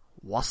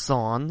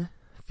Wasson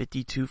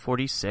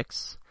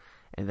 52-46,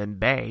 and then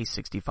Bay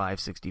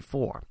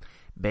 65-64.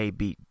 Bay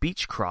beat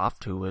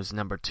Beechcroft, who was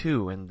number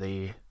 2 in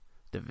the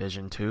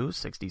Division 2,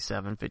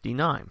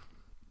 67-59.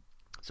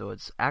 So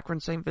it's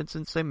Akron, St.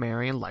 Vincent, St.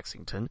 Mary, and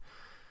Lexington.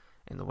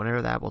 And the winner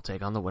of that will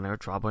take on the winner of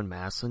Trotwood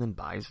Madison and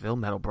Byesville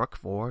Meadowbrook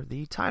for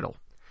the title.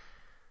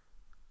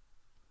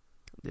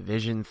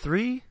 Division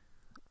 3,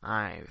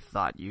 I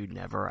thought you'd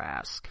never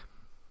ask.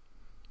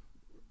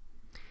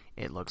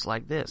 It looks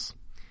like this.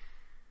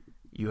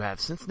 You have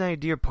Cincinnati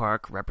Deer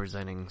Park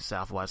representing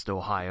Southwest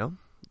Ohio,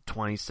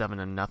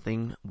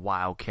 27-0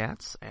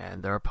 Wildcats,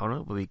 and their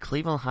opponent will be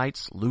Cleveland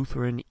Heights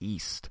Lutheran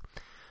East.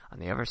 On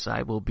the other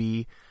side will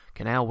be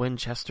Canal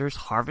Winchester's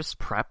Harvest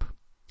Prep.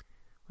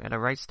 We had a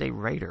Wright State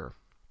Raider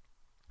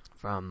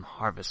from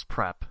Harvest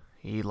Prep.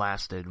 He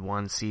lasted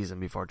one season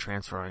before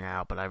transferring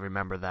out, but I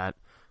remember that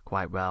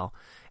quite well.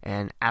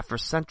 And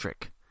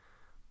Afrocentric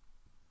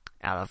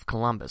out of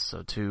Columbus.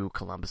 So two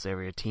Columbus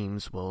area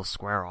teams will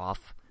square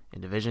off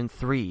in Division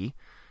 3,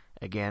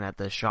 again at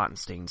the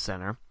Schottenstein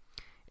Center.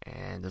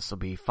 And this will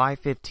be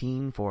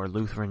 5:15 for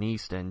Lutheran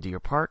East and Deer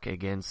Park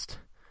against,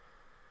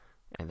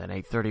 and then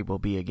 8:30 will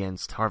be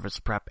against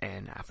Harvest Prep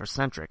and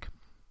Afrocentric.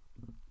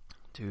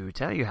 To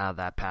tell you how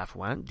that path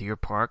went, Deer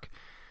Park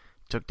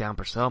took down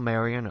Purcell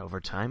Marion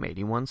overtime,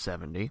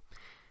 81-70.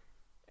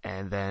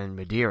 And then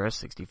Madeira,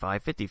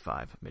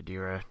 65-55.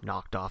 Madeira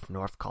knocked off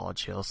North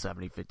College Hill,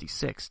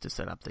 70-56 to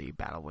set up the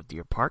battle with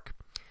Deer Park.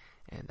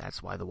 And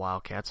that's why the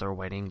Wildcats are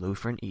winning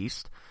Lutheran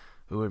East,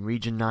 who in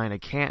Region 9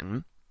 at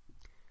Canton,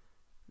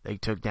 they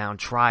took down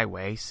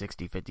Triway,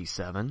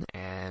 60-57,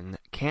 and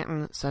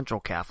Canton Central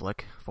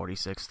Catholic,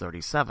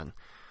 46-37.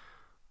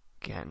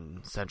 Canton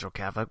Central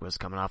Catholic was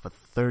coming off a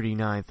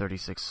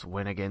 39-36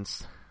 win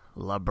against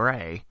La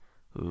Brea,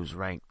 who's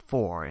ranked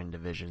 4 in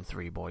Division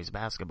 3 boys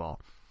basketball.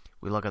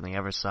 We look on the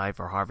other side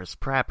for Harvest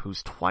Prep,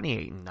 who's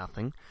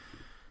 28-0.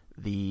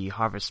 The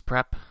Harvest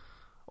Prep,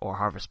 or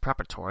Harvest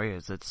Preparatory,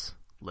 as it's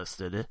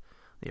listed,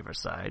 the other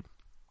side.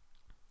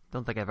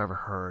 Don't think I've ever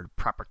heard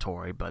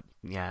preparatory, but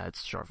yeah,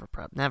 it's short for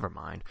prep. Never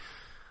mind.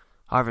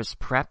 Harvest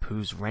Prep,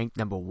 who's ranked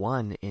number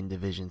 1 in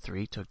Division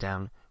 3, took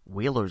down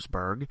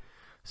Wheelersburg,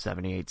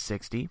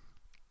 78-60.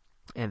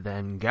 And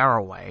then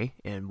Garaway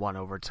in one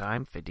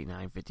overtime,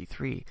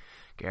 59-53.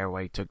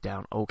 Garaway took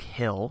down Oak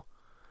Hill,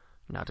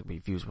 not to be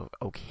confused with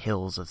Oak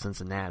Hills of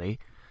Cincinnati,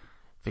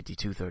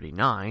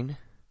 52-39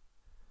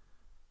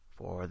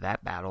 for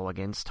that battle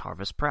against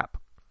Harvest Prep.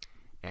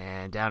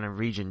 And down in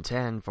Region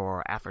 10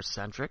 for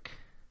Afrocentric,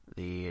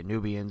 the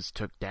Nubians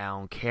took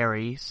down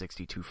Cary,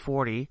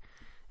 62-40,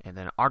 and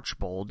then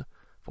Archbold,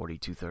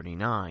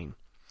 42-39.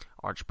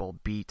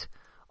 Archbold beat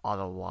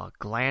Ottawa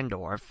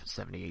Glandorf,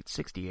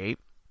 78-68,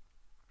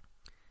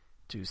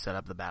 to set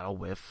up the battle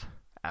with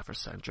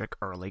Afrocentric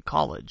Early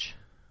College,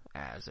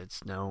 as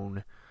it's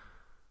known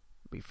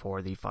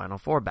before the Final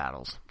Four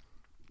battles.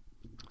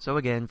 So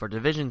again, for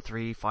Division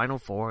 3, Final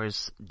Four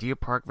is Deer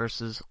Park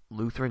versus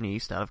Lutheran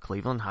East out of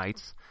Cleveland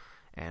Heights,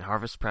 and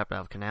Harvest Prep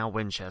out of Canal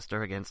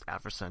Winchester against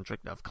Afrocentric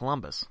of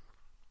Columbus.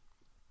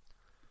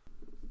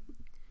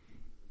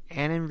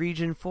 And in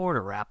Region 4,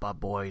 to wrap up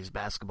boys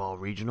basketball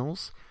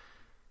regionals,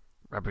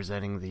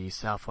 representing the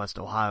Southwest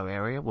Ohio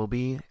area will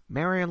be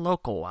Marion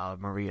Local out of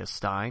Maria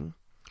Stein,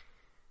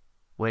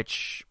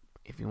 which,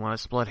 if you want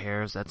to split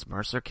hairs, that's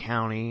Mercer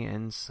County,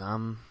 and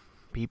some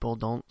people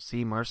don't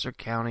see Mercer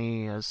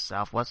County as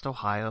Southwest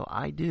Ohio.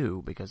 I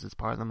do, because it's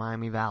part of the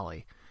Miami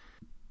Valley.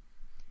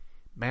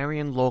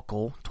 Marion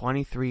Local,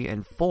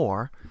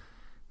 23-4.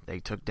 They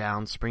took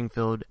down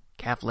Springfield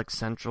Catholic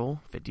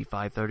Central,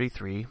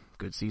 55-33.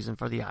 Good season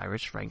for the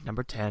Irish, ranked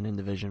number 10 in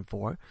Division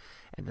 4.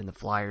 And then the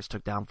Flyers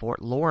took down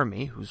Fort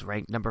Loramie, who's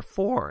ranked number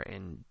 4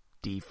 in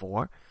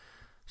D4,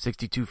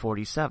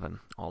 62-47.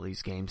 All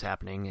these games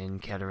happening in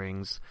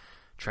Kettering's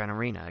Trent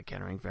Arena at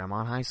Kettering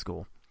Fairmont High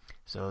School.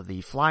 So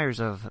the Flyers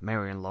of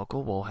Marion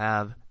Local will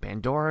have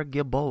Pandora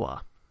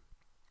Gilboa.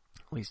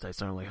 At least I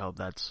certainly hope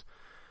that's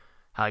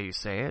how you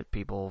say it.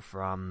 People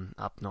from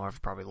up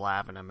north probably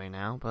laughing at me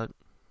now, but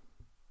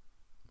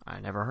I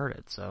never heard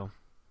it, so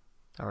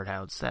I heard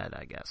how it's said,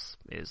 I guess,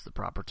 is the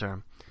proper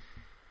term.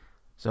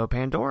 So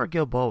Pandora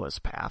Gilboa's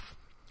path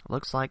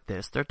looks like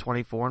this. They're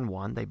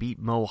 24-1. They beat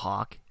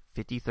Mohawk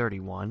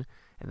 50-31,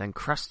 and then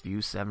Crestview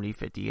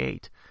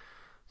 70-58.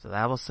 So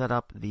that will set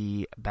up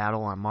the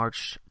battle on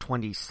March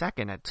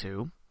 22nd at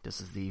 2.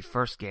 This is the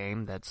first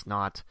game that's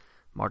not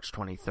March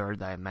 23rd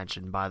that I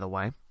mentioned, by the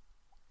way,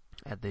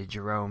 at the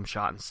Jerome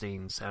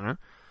Schottenstein Center.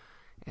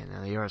 And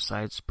on the other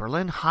side, it's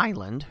Berlin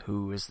Highland,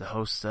 who is the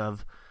host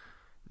of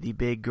the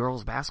big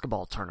girls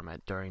basketball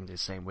tournament during the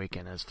same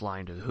weekend as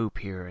Flying to the Hoop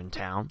here in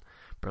town.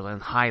 Berlin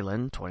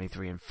Highland,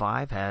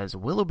 23-5, has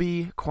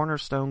Willoughby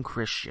Cornerstone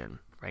Christian,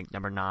 ranked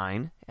number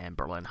 9, and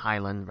Berlin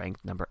Highland,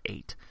 ranked number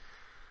 8.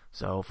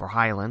 So for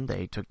Highland,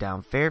 they took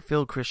down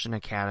Fairfield Christian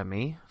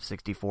Academy,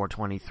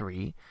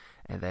 64-23,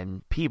 and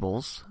then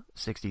Peebles,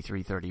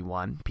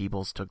 63-31.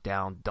 Peebles took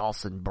down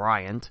Dawson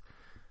Bryant,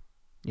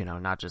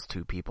 not just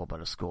two people, but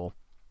a school.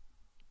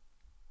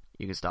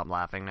 You can stop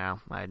laughing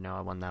now. I know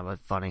I wasn't that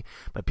funny.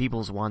 But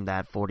Peebles won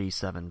that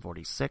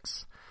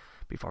 47-46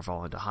 before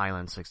falling to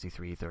Highland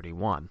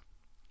 63-31.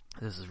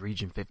 This is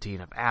Region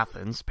 15 of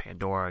Athens.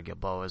 Pandora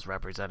Gilboa is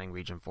representing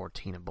Region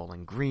 14 of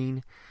Bowling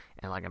Green.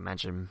 And like I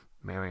mentioned,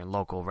 Marion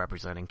Local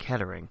representing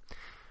Kettering.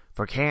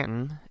 For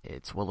Canton,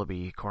 it's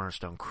Willoughby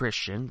Cornerstone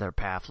Christian. Their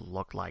path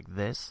looked like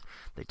this.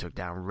 They took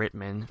down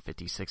Rittman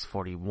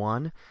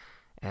 56-41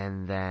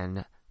 and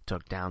then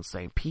took down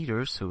St.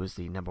 Peter's, who is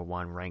the number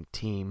 1 ranked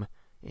team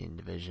in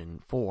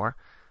Division 4,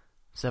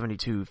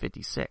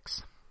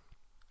 72-56.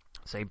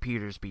 St.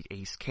 Peter's beat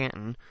Ace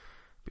Canton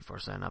before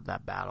setting up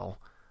that battle,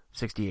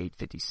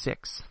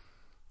 68-56.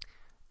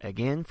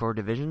 Again, for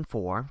Division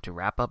 4, to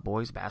wrap up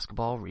boys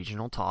basketball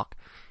regional talk,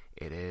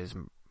 it is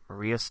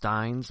Maria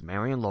Stein's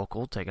Marion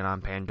Local taking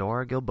on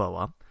Pandora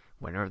Gilboa.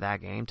 Winner of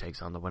that game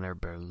takes on the winner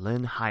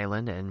Berlin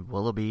Highland and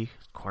Willoughby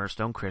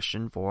Cornerstone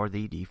Christian for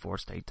the D4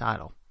 state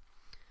title.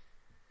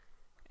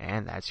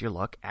 And that's your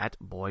look at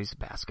boys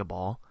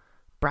basketball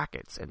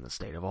brackets in the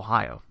state of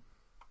Ohio.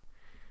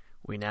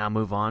 We now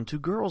move on to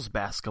girls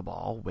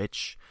basketball,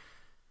 which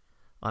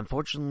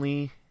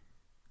unfortunately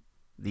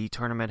the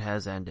tournament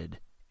has ended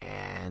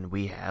and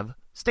we have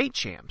state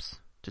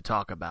champs to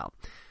talk about.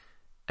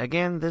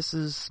 Again, this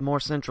is more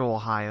central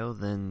Ohio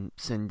than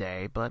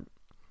Cinday, but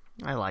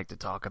I like to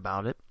talk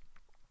about it,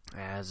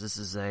 as this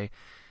is a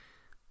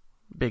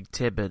big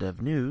tidbit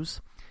of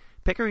news.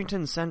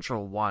 Pickerington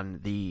Central won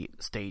the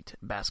state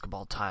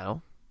basketball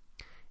title,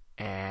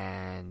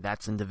 and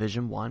that's in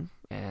Division 1,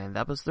 and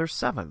that was their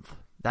 7th.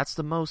 That's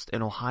the most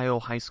in Ohio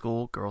high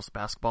school girls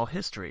basketball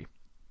history.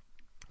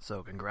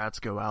 So congrats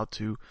go out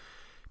to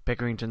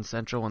Pickerington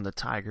Central and the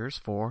Tigers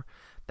for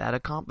that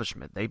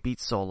accomplishment. They beat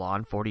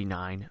Solon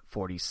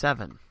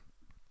 49-47.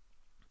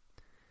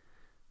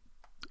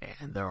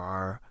 And there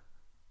are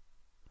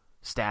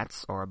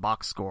stats, or a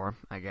box score,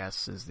 I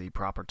guess is the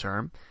proper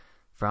term,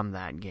 from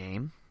that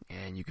game.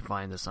 And you can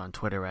find this on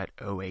Twitter at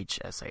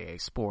OHSAA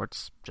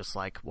Sports, just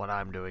like what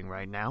I'm doing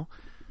right now.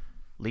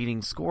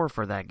 Leading scorer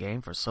for that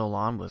game for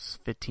Solon was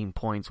 15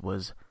 points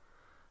was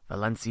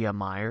Valencia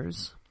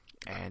Myers,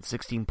 and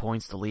 16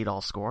 points to lead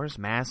all scorers,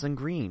 Madison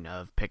Green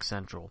of Pick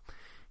Central.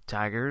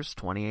 Tigers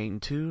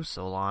 28-2,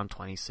 Solon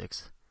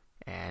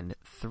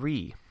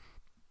 26-3.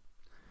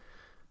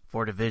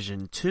 For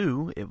Division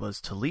 2, it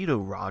was Toledo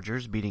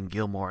Rogers beating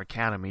Gilmore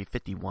Academy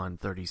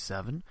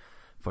 51-37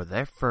 for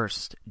their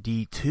first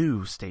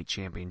D2 state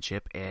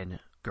championship in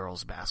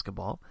girls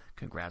basketball.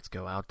 Congrats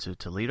go out to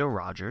Toledo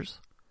Rogers.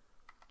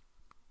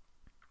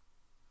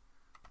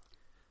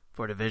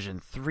 For Division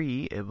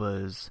 3, it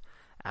was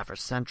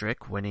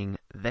Afrocentric winning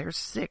their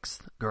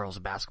 6th girls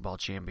basketball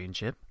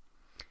championship,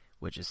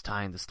 which is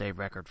tying the state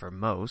record for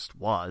most,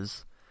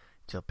 was,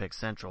 till Pick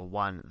Central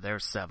won their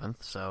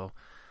 7th, so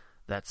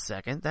that's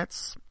second.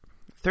 That's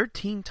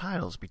 13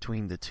 titles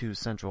between the two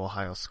Central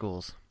Ohio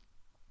schools.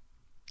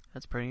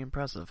 That's pretty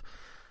impressive.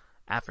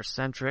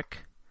 Afrocentric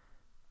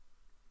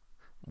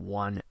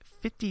won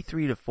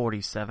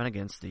 53-47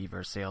 against the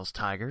Versailles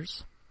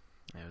Tigers.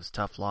 It was a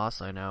tough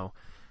loss. I know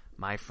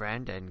my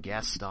friend and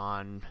guest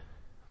on,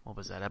 what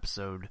was that,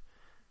 episode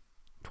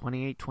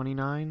 28,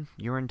 29,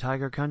 You're in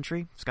Tiger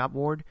Country, Scott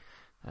Ward,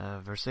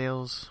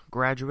 Versailles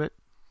graduate.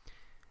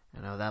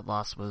 I know that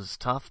loss was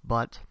tough,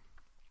 but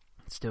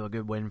still a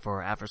good win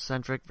for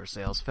Afrocentric.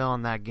 Versailles fell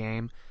in that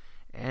game.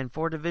 And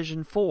for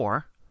Division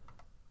 4,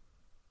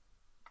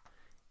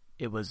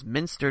 it was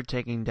Minster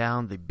taking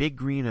down the Big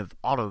Green of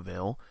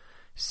Ottoville,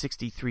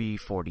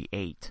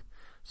 63-48.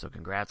 So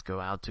congrats go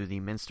out to the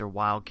Minster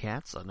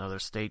Wildcats, another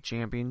state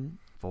champion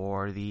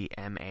for the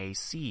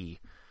MAC,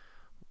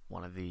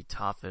 one of the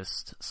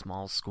toughest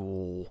small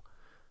school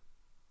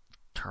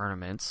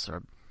tournaments,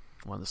 or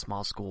one of the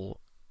small school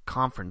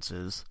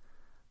conferences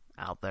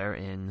out there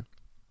in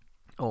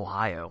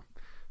Ohio.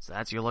 So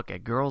that's your look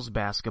at girls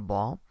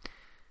basketball.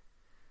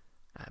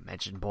 I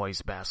mentioned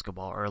boys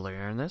basketball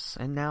earlier in this,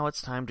 and now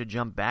it's time to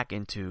jump back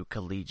into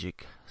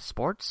collegiate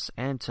sports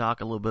and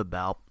talk a little bit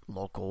about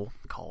local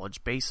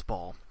college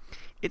baseball.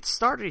 It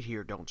started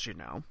here, don't you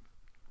know?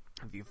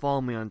 If you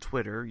follow me on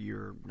Twitter,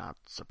 you're not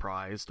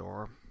surprised,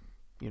 or,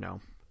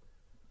 you're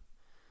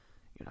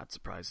not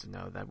surprised to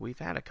know that we've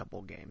had a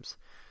couple games.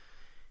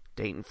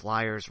 Dayton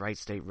Flyers, Wright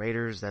State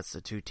Raiders, that's the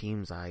two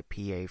teams I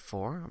PA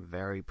for. I'm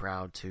very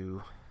proud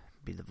to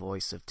be the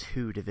voice of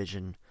two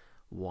Division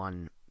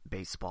I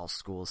baseball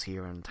schools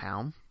here in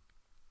town.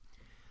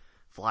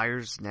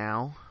 Flyers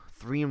now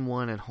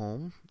 3-1 at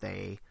home.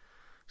 They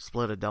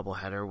split a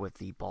doubleheader with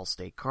the Ball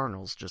State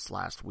Cardinals just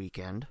last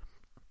weekend.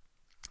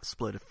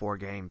 Split a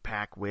 4-game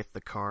pack with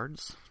the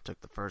Cards.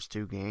 Took the first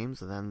 2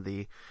 games and then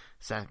the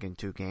second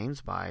 2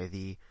 games by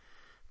the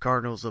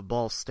Cardinals of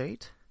Ball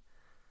State.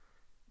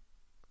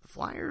 The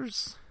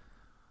Flyers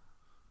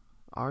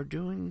are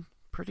doing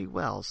pretty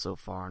well so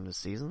far in the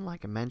season.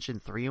 Like I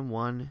mentioned,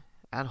 3-1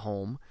 at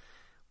home,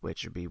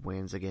 which would be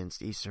wins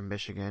against Eastern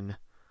Michigan,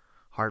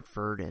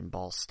 Hartford, and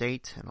Ball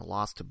State, and a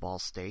loss to Ball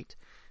State.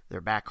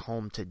 They're back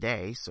home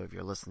today, so if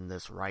you're listening to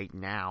this right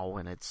now,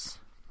 and it's,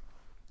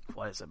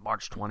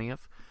 March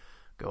 20th,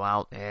 go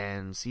out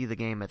and see the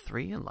game at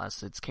 3,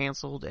 unless it's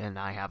canceled, and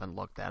I haven't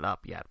looked that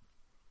up yet.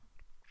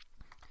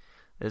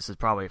 This is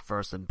probably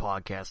first in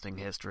podcasting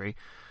history.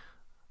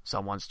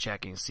 Someone's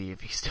checking to see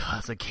if he still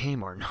has a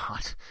game or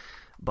not.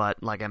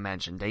 But, like I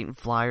mentioned, Dayton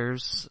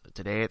Flyers,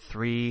 today at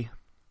 3,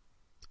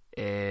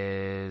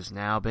 is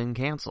now been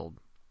canceled.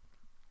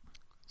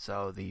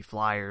 So the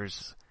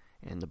Flyers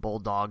and the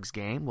Bulldogs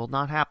game will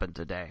not happen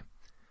today.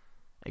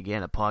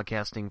 Again, a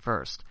podcasting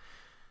first.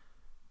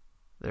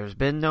 There's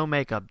been no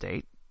makeup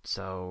date,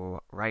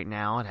 so right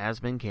now it has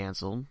been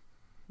canceled.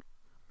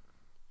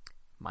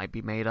 Might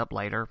be made up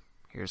later.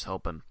 Here's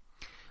hoping.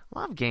 A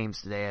lot of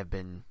games today have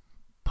been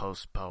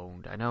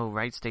postponed. I know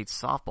Wright State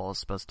softball is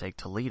supposed to take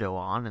Toledo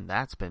on, and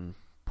that's been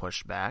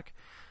pushed back.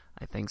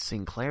 I think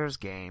Sinclair's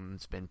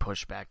game's been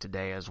pushed back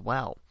today as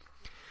well.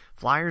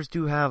 Flyers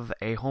do have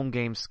a home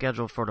game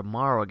scheduled for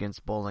tomorrow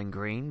against Bowling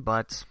Green,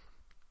 but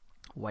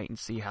wait and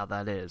see how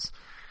that is.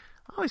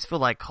 I always feel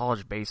like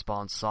college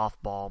baseball and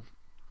softball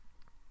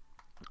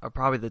are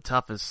probably the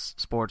toughest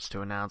sports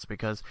to announce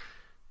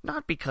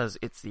not because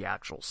it's the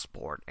actual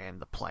sport and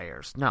the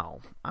players.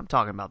 No, I'm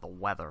talking about the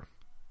weather.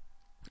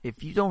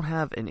 If you don't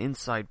have an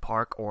inside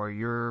park or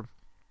you're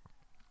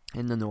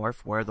in the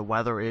north where the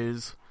weather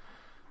is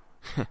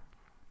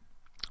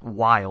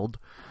wild,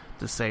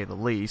 to say the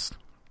least,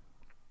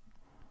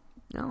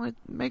 it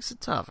makes it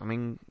tough. I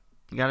mean,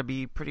 you got to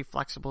be pretty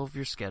flexible with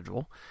your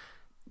schedule.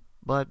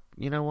 But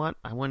you know what?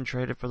 I wouldn't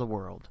trade it for the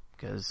world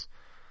because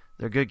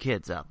they're good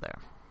kids out there.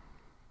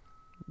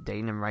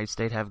 Dayton and Wright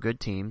State have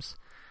good teams.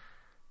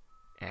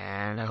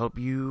 And I hope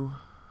you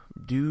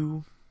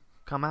do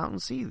come out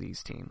and see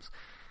these teams.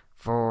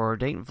 For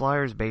Dayton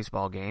Flyers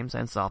baseball games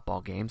and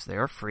softball games, they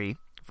are free.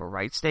 For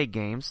Wright State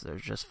games,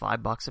 there's just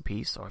 $5 a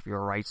piece. So if you're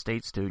a Wright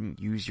State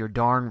student, use your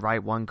darn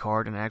Right One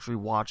card and actually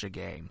watch a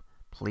game.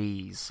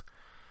 Please.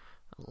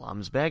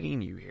 Alum's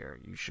begging you here.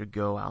 You should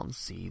go out and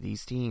see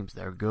these teams.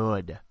 They're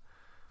good.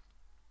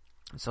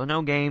 So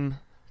no game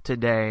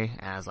today,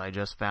 as I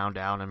just found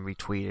out and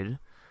retweeted.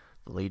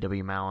 The Lee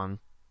W. Mallon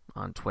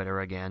on Twitter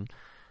again.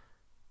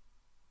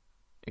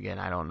 Again,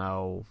 I don't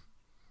know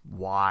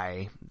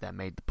why that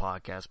made the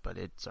podcast, but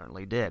it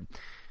certainly did.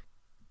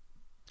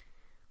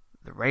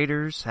 The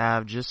Raiders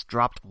have just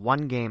dropped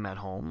one game at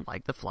home,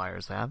 like the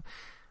Flyers have.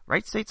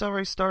 Wright State's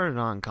already started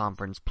on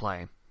conference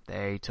play.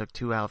 They took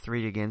 2 out of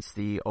 3 against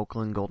the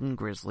Oakland Golden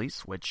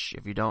Grizzlies, which,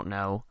 if you don't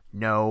know,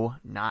 no,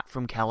 not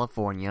from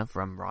California,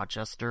 from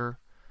Rochester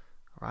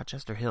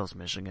Hills,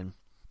 Michigan.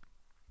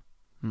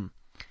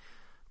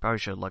 Probably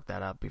should have looked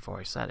that up before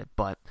I said it,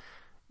 but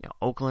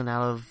Oakland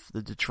out of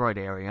the Detroit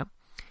area.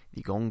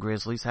 The Golden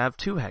Grizzlies have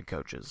 2 head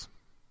coaches.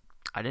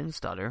 I didn't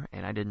stutter,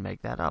 and I didn't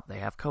make that up. They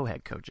have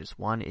co-head coaches.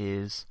 One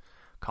is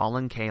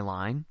Colin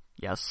Kaline,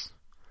 yes,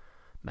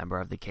 member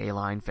of the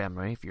Kaline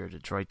family. If you're a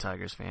Detroit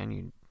Tigers fan,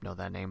 you know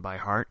that name by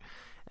heart.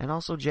 And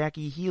also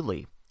Jackie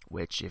Healy,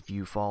 which if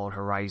you followed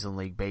Horizon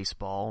League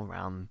baseball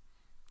around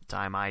the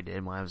time I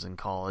did when I was in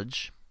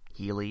college,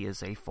 Healy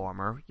is a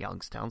former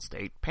Youngstown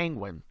State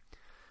Penguin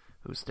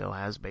who still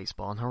has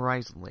baseball in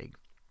Horizon League.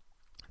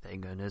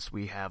 Thank goodness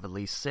we have at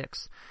least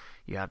 6.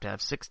 You have to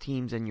have 6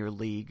 teams in your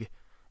league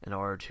in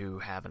order to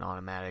have an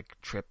automatic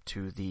trip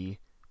to the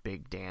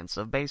big dance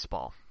of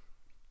baseball,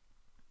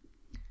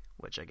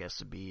 which I guess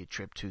would be a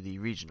trip to the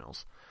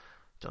regionals.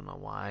 Don't know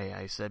why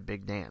I said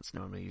big dance.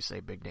 Normally you say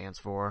big dance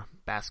for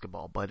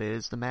basketball, but it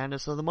is the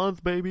madness of the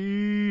month,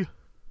 baby! If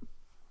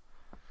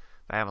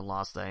I haven't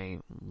lost any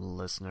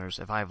listeners,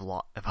 if I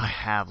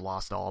have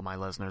lost all my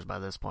listeners by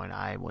this point,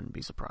 I wouldn't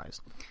be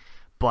surprised.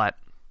 But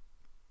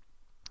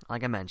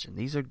like I mentioned,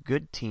 these are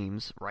good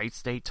teams. Wright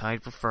State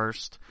tied for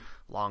first,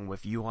 along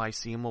with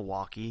UIC and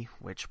Milwaukee,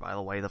 which, by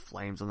the way, the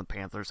Flames and the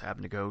Panthers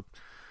happen to go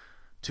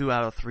 2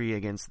 out of 3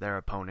 against their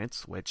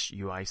opponents, which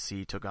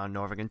UIC took on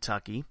Northern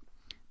Kentucky.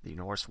 The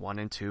Norse 1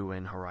 and 2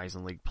 in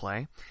Horizon League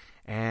play.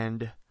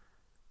 And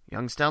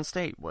Youngstown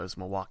State was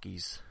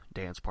Milwaukee's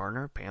dance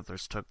partner.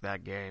 Panthers took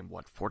that game,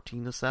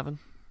 14-7,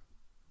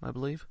 I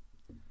believe?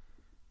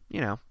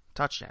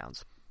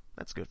 Touchdowns.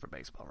 That's good for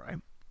baseball, right?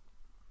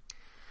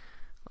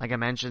 Like I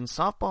mentioned,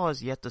 softball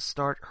is yet to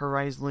start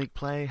Horizon League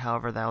play.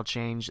 However, that'll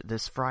change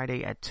this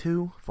Friday at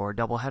 2 for a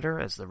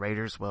doubleheader as the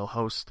Raiders will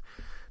host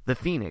the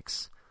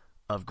Phoenix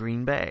of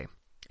Green Bay.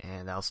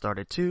 And that'll start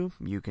at 2.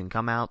 You can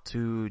come out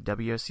to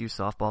WSU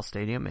Softball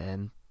Stadium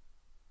and,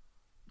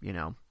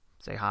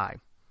 say hi.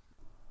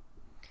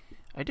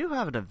 I do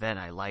have an event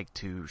I'd like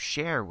to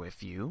share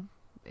with you.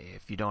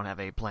 If you don't have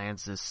any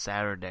plans this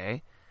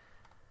Saturday,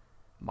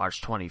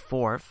 March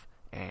 24th,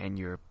 and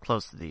you're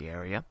close to the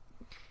area,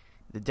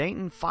 the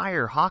Dayton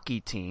Fire hockey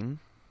team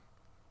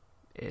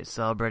is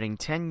celebrating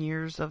 10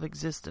 years of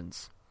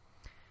existence.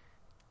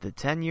 The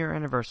 10-year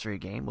anniversary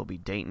game will be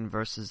Dayton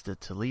versus the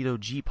Toledo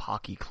Jeep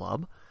Hockey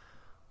Club.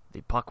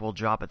 The puck will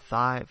drop at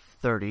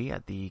 5:30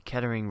 at the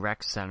Kettering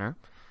Rec Center.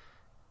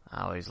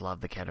 I always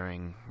love the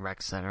Kettering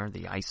Rec Center,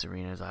 the ice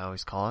arena as I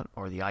always call it,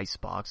 or the ice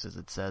box as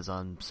it says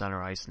on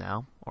center ice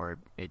now, or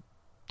it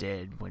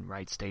did when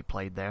Wright State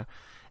played there.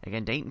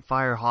 Again, Dayton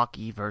Fire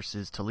Hockey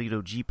versus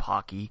Toledo Jeep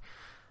Hockey,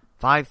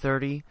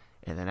 5:30,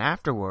 and then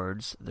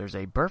afterwards there's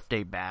a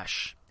birthday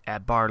bash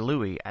at Bar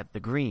Louie at the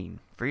Green.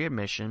 Free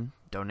admission,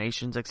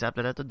 donations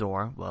accepted at the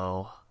door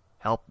will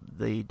help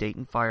the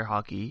Dayton Fire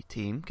Hockey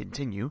team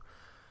continue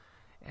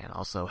and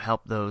also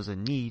help those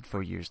in need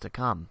for years to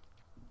come.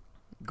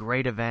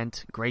 Great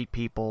event, great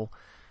people,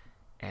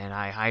 and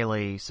I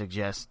highly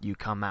suggest you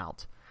come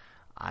out.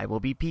 I will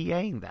be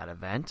PAing that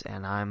event,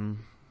 and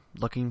I'm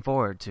looking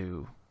forward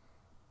to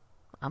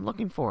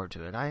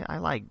it. I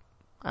like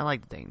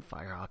the Dayton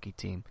Fire Hockey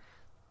team.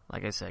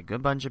 Like I said,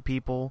 good bunch of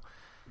people,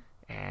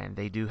 and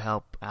they do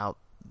help out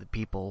the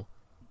people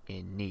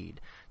in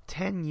need.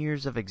 10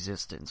 years of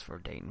existence for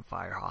Dayton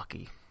Fire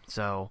Hockey.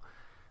 So,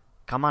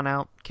 come on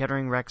out,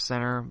 Kettering Rec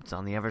Center. It's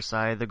on the other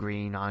side of the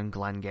green on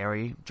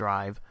Glengarry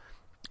Drive.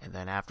 And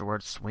then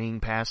afterwards, swing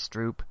past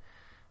Stroop,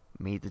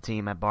 meet the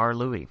team at Bar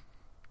Louie.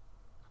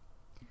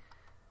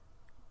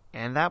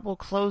 And that will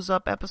close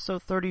up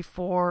episode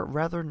 34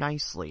 rather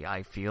nicely,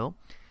 I feel.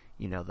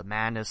 You know, the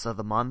madness of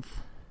the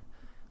month.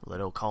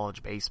 Little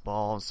college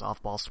baseball,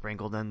 softball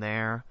sprinkled in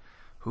there.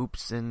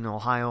 Hoops in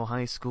Ohio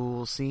high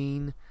school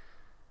scene.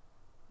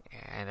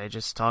 And I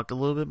just talked a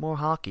little bit more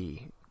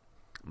hockey.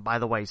 By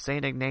the way,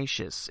 St.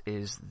 Ignatius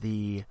is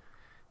the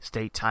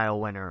state title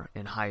winner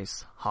in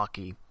Heist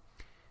hockey.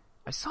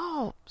 I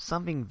saw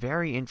something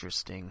very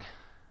interesting.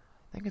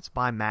 I think it's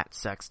by Matt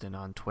Sexton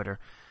on Twitter.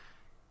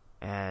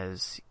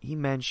 As he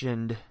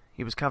mentioned,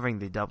 he was covering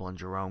the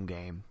Dublin-Jerome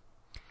game.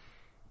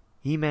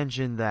 He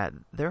mentioned that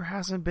there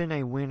hasn't been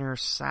a winner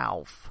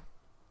south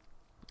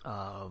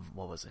of,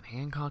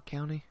 Hancock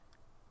County?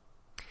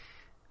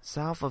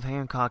 South of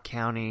Hancock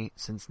County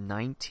since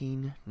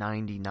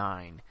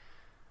 1999.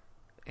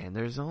 And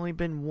there's only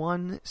been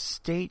one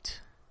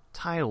state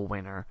title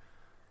winner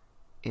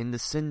in the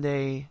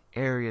Cindy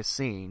area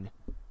scene,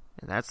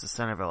 and that's the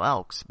Centerville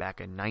Elks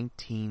back in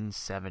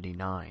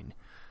 1979.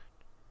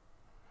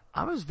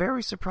 I was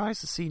very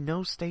surprised to see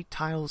no state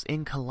titles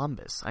in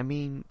Columbus. I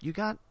mean, you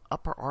got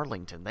Upper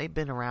Arlington. They've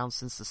been around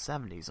since the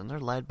 70s, and they're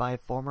led by a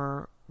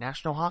former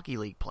National Hockey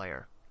League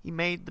player. He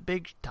made the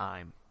big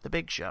time, the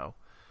big show.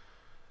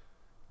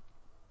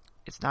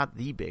 It's not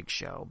the big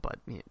show, but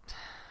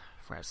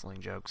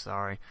wrestling joke,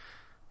 sorry.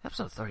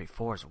 Episode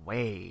 34 is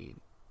way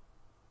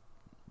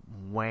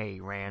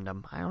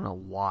random. I don't know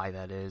why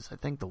that is. I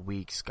think the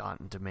week's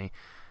gotten to me.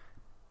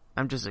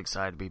 I'm just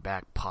excited to be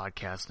back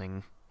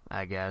podcasting,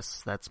 I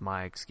guess. That's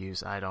my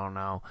excuse. I don't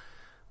know.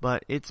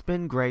 But it's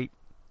been great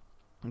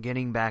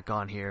getting back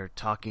on here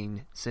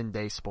talking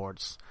Cindy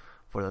sports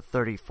for the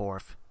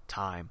 34th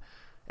time.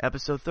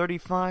 Episode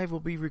 35 will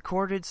be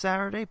recorded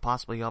Saturday,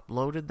 possibly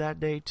uploaded that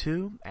day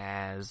too,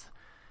 as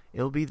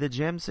it'll be the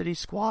Gem City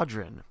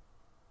Squadron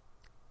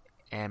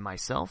and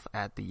myself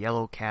at the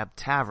Yellow Cab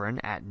Tavern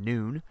at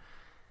noon.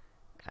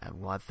 I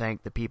want to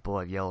thank the people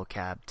at Yellow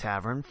Cab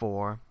Tavern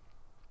for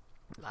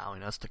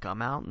allowing us to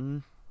come out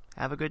and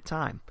have a good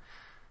time.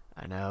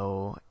 I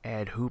know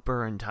Ed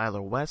Hooper and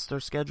Tyler West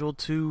are scheduled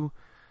to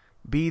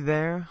be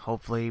there.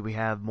 Hopefully we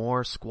have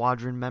more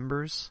squadron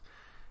members,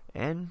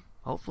 and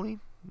hopefully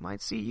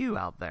might see you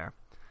out there.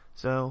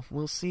 So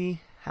we'll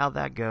see how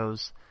that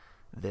goes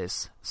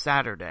this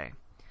Saturday.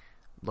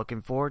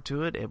 Looking forward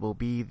to it. It will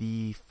be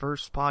the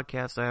first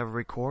podcast I ever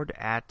record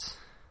at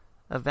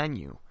a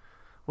venue.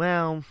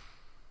 Well,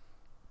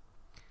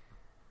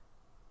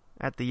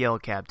 at the Yellow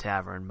Cab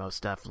Tavern,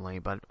 most definitely.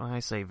 But when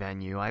I say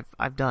venue,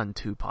 I've done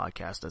 2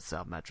 podcasts at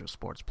South Metro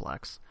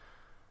Sportsplex.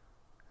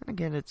 And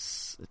again,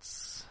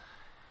 it's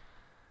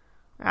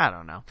I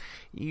don't know.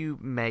 You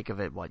make of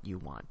it what you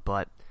want.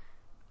 But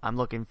I'm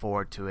looking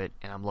forward to it,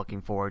 and I'm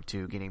looking forward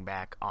to getting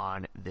back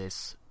on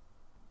this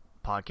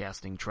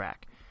podcasting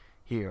track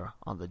here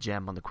on the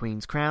Gem on the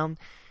Queen's Crown.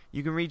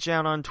 You can reach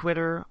out on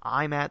Twitter.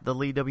 I'm at the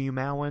Lee W.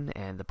 Mowen,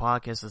 and the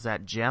podcast is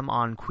at Gem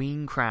on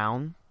Queen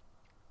Crown.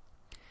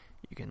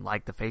 You can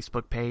like the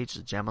Facebook page,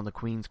 the Gem on the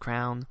Queen's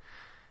Crown.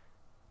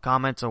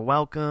 Comments are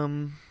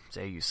welcome.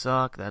 Say you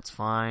suck, that's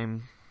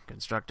fine.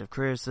 Constructive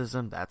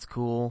criticism, that's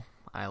cool.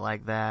 I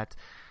like that.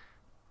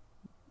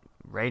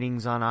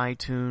 Ratings on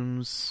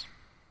iTunes.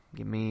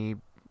 Give me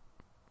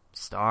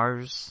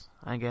stars,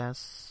 I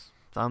guess.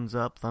 Thumbs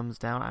up, thumbs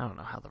down. I don't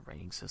know how the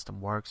rating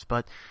system works,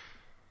 but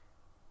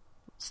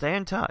stay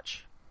in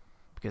touch,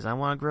 because I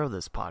want to grow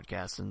this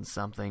podcast into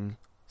something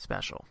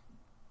special.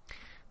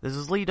 This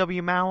is Lee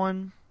W.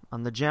 Mowen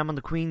on the Gem on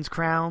the Queen's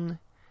Crown,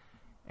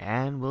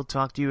 and we'll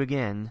talk to you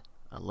again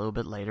a little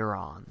bit later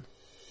on.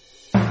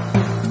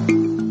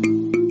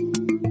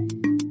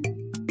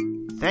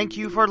 Thank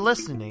you for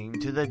listening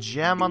to the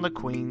Gem on the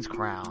Queen's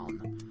Crown.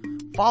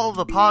 Follow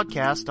the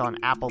podcast on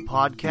Apple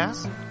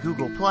Podcasts,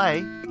 Google Play,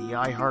 the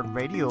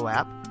iHeartRadio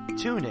app,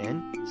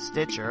 TuneIn,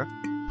 Stitcher,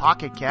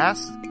 Pocket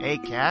Cast,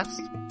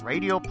 Acast,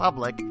 Radio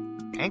Public,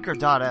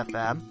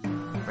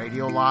 Anchor.fm,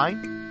 Radio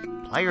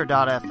Line,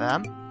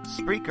 Player.fm,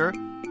 Spreaker,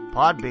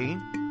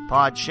 Podbean,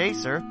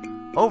 Podchaser,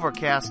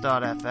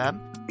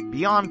 Overcast.fm,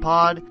 Beyond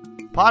Pod,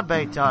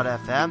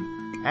 Podbait.fm,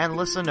 and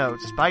Listen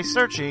Notes by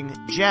searching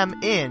Gem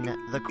in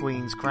the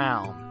Queen's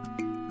Crown.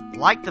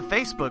 Like the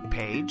Facebook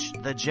page,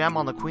 The Gem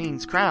on the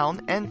Queen's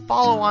Crown, and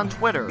follow on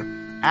Twitter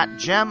at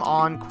Gem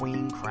on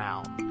Queen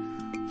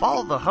Crown.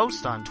 Follow the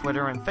host on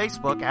Twitter and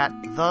Facebook at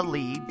The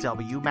Lee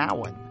W.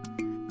 Mowen.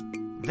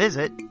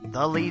 Visit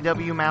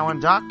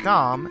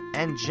theleewmowen.com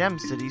and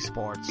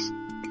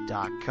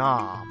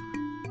gemcitysports.com.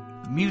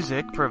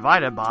 Music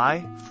provided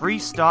by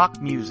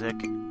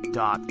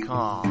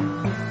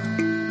freestockmusic.com.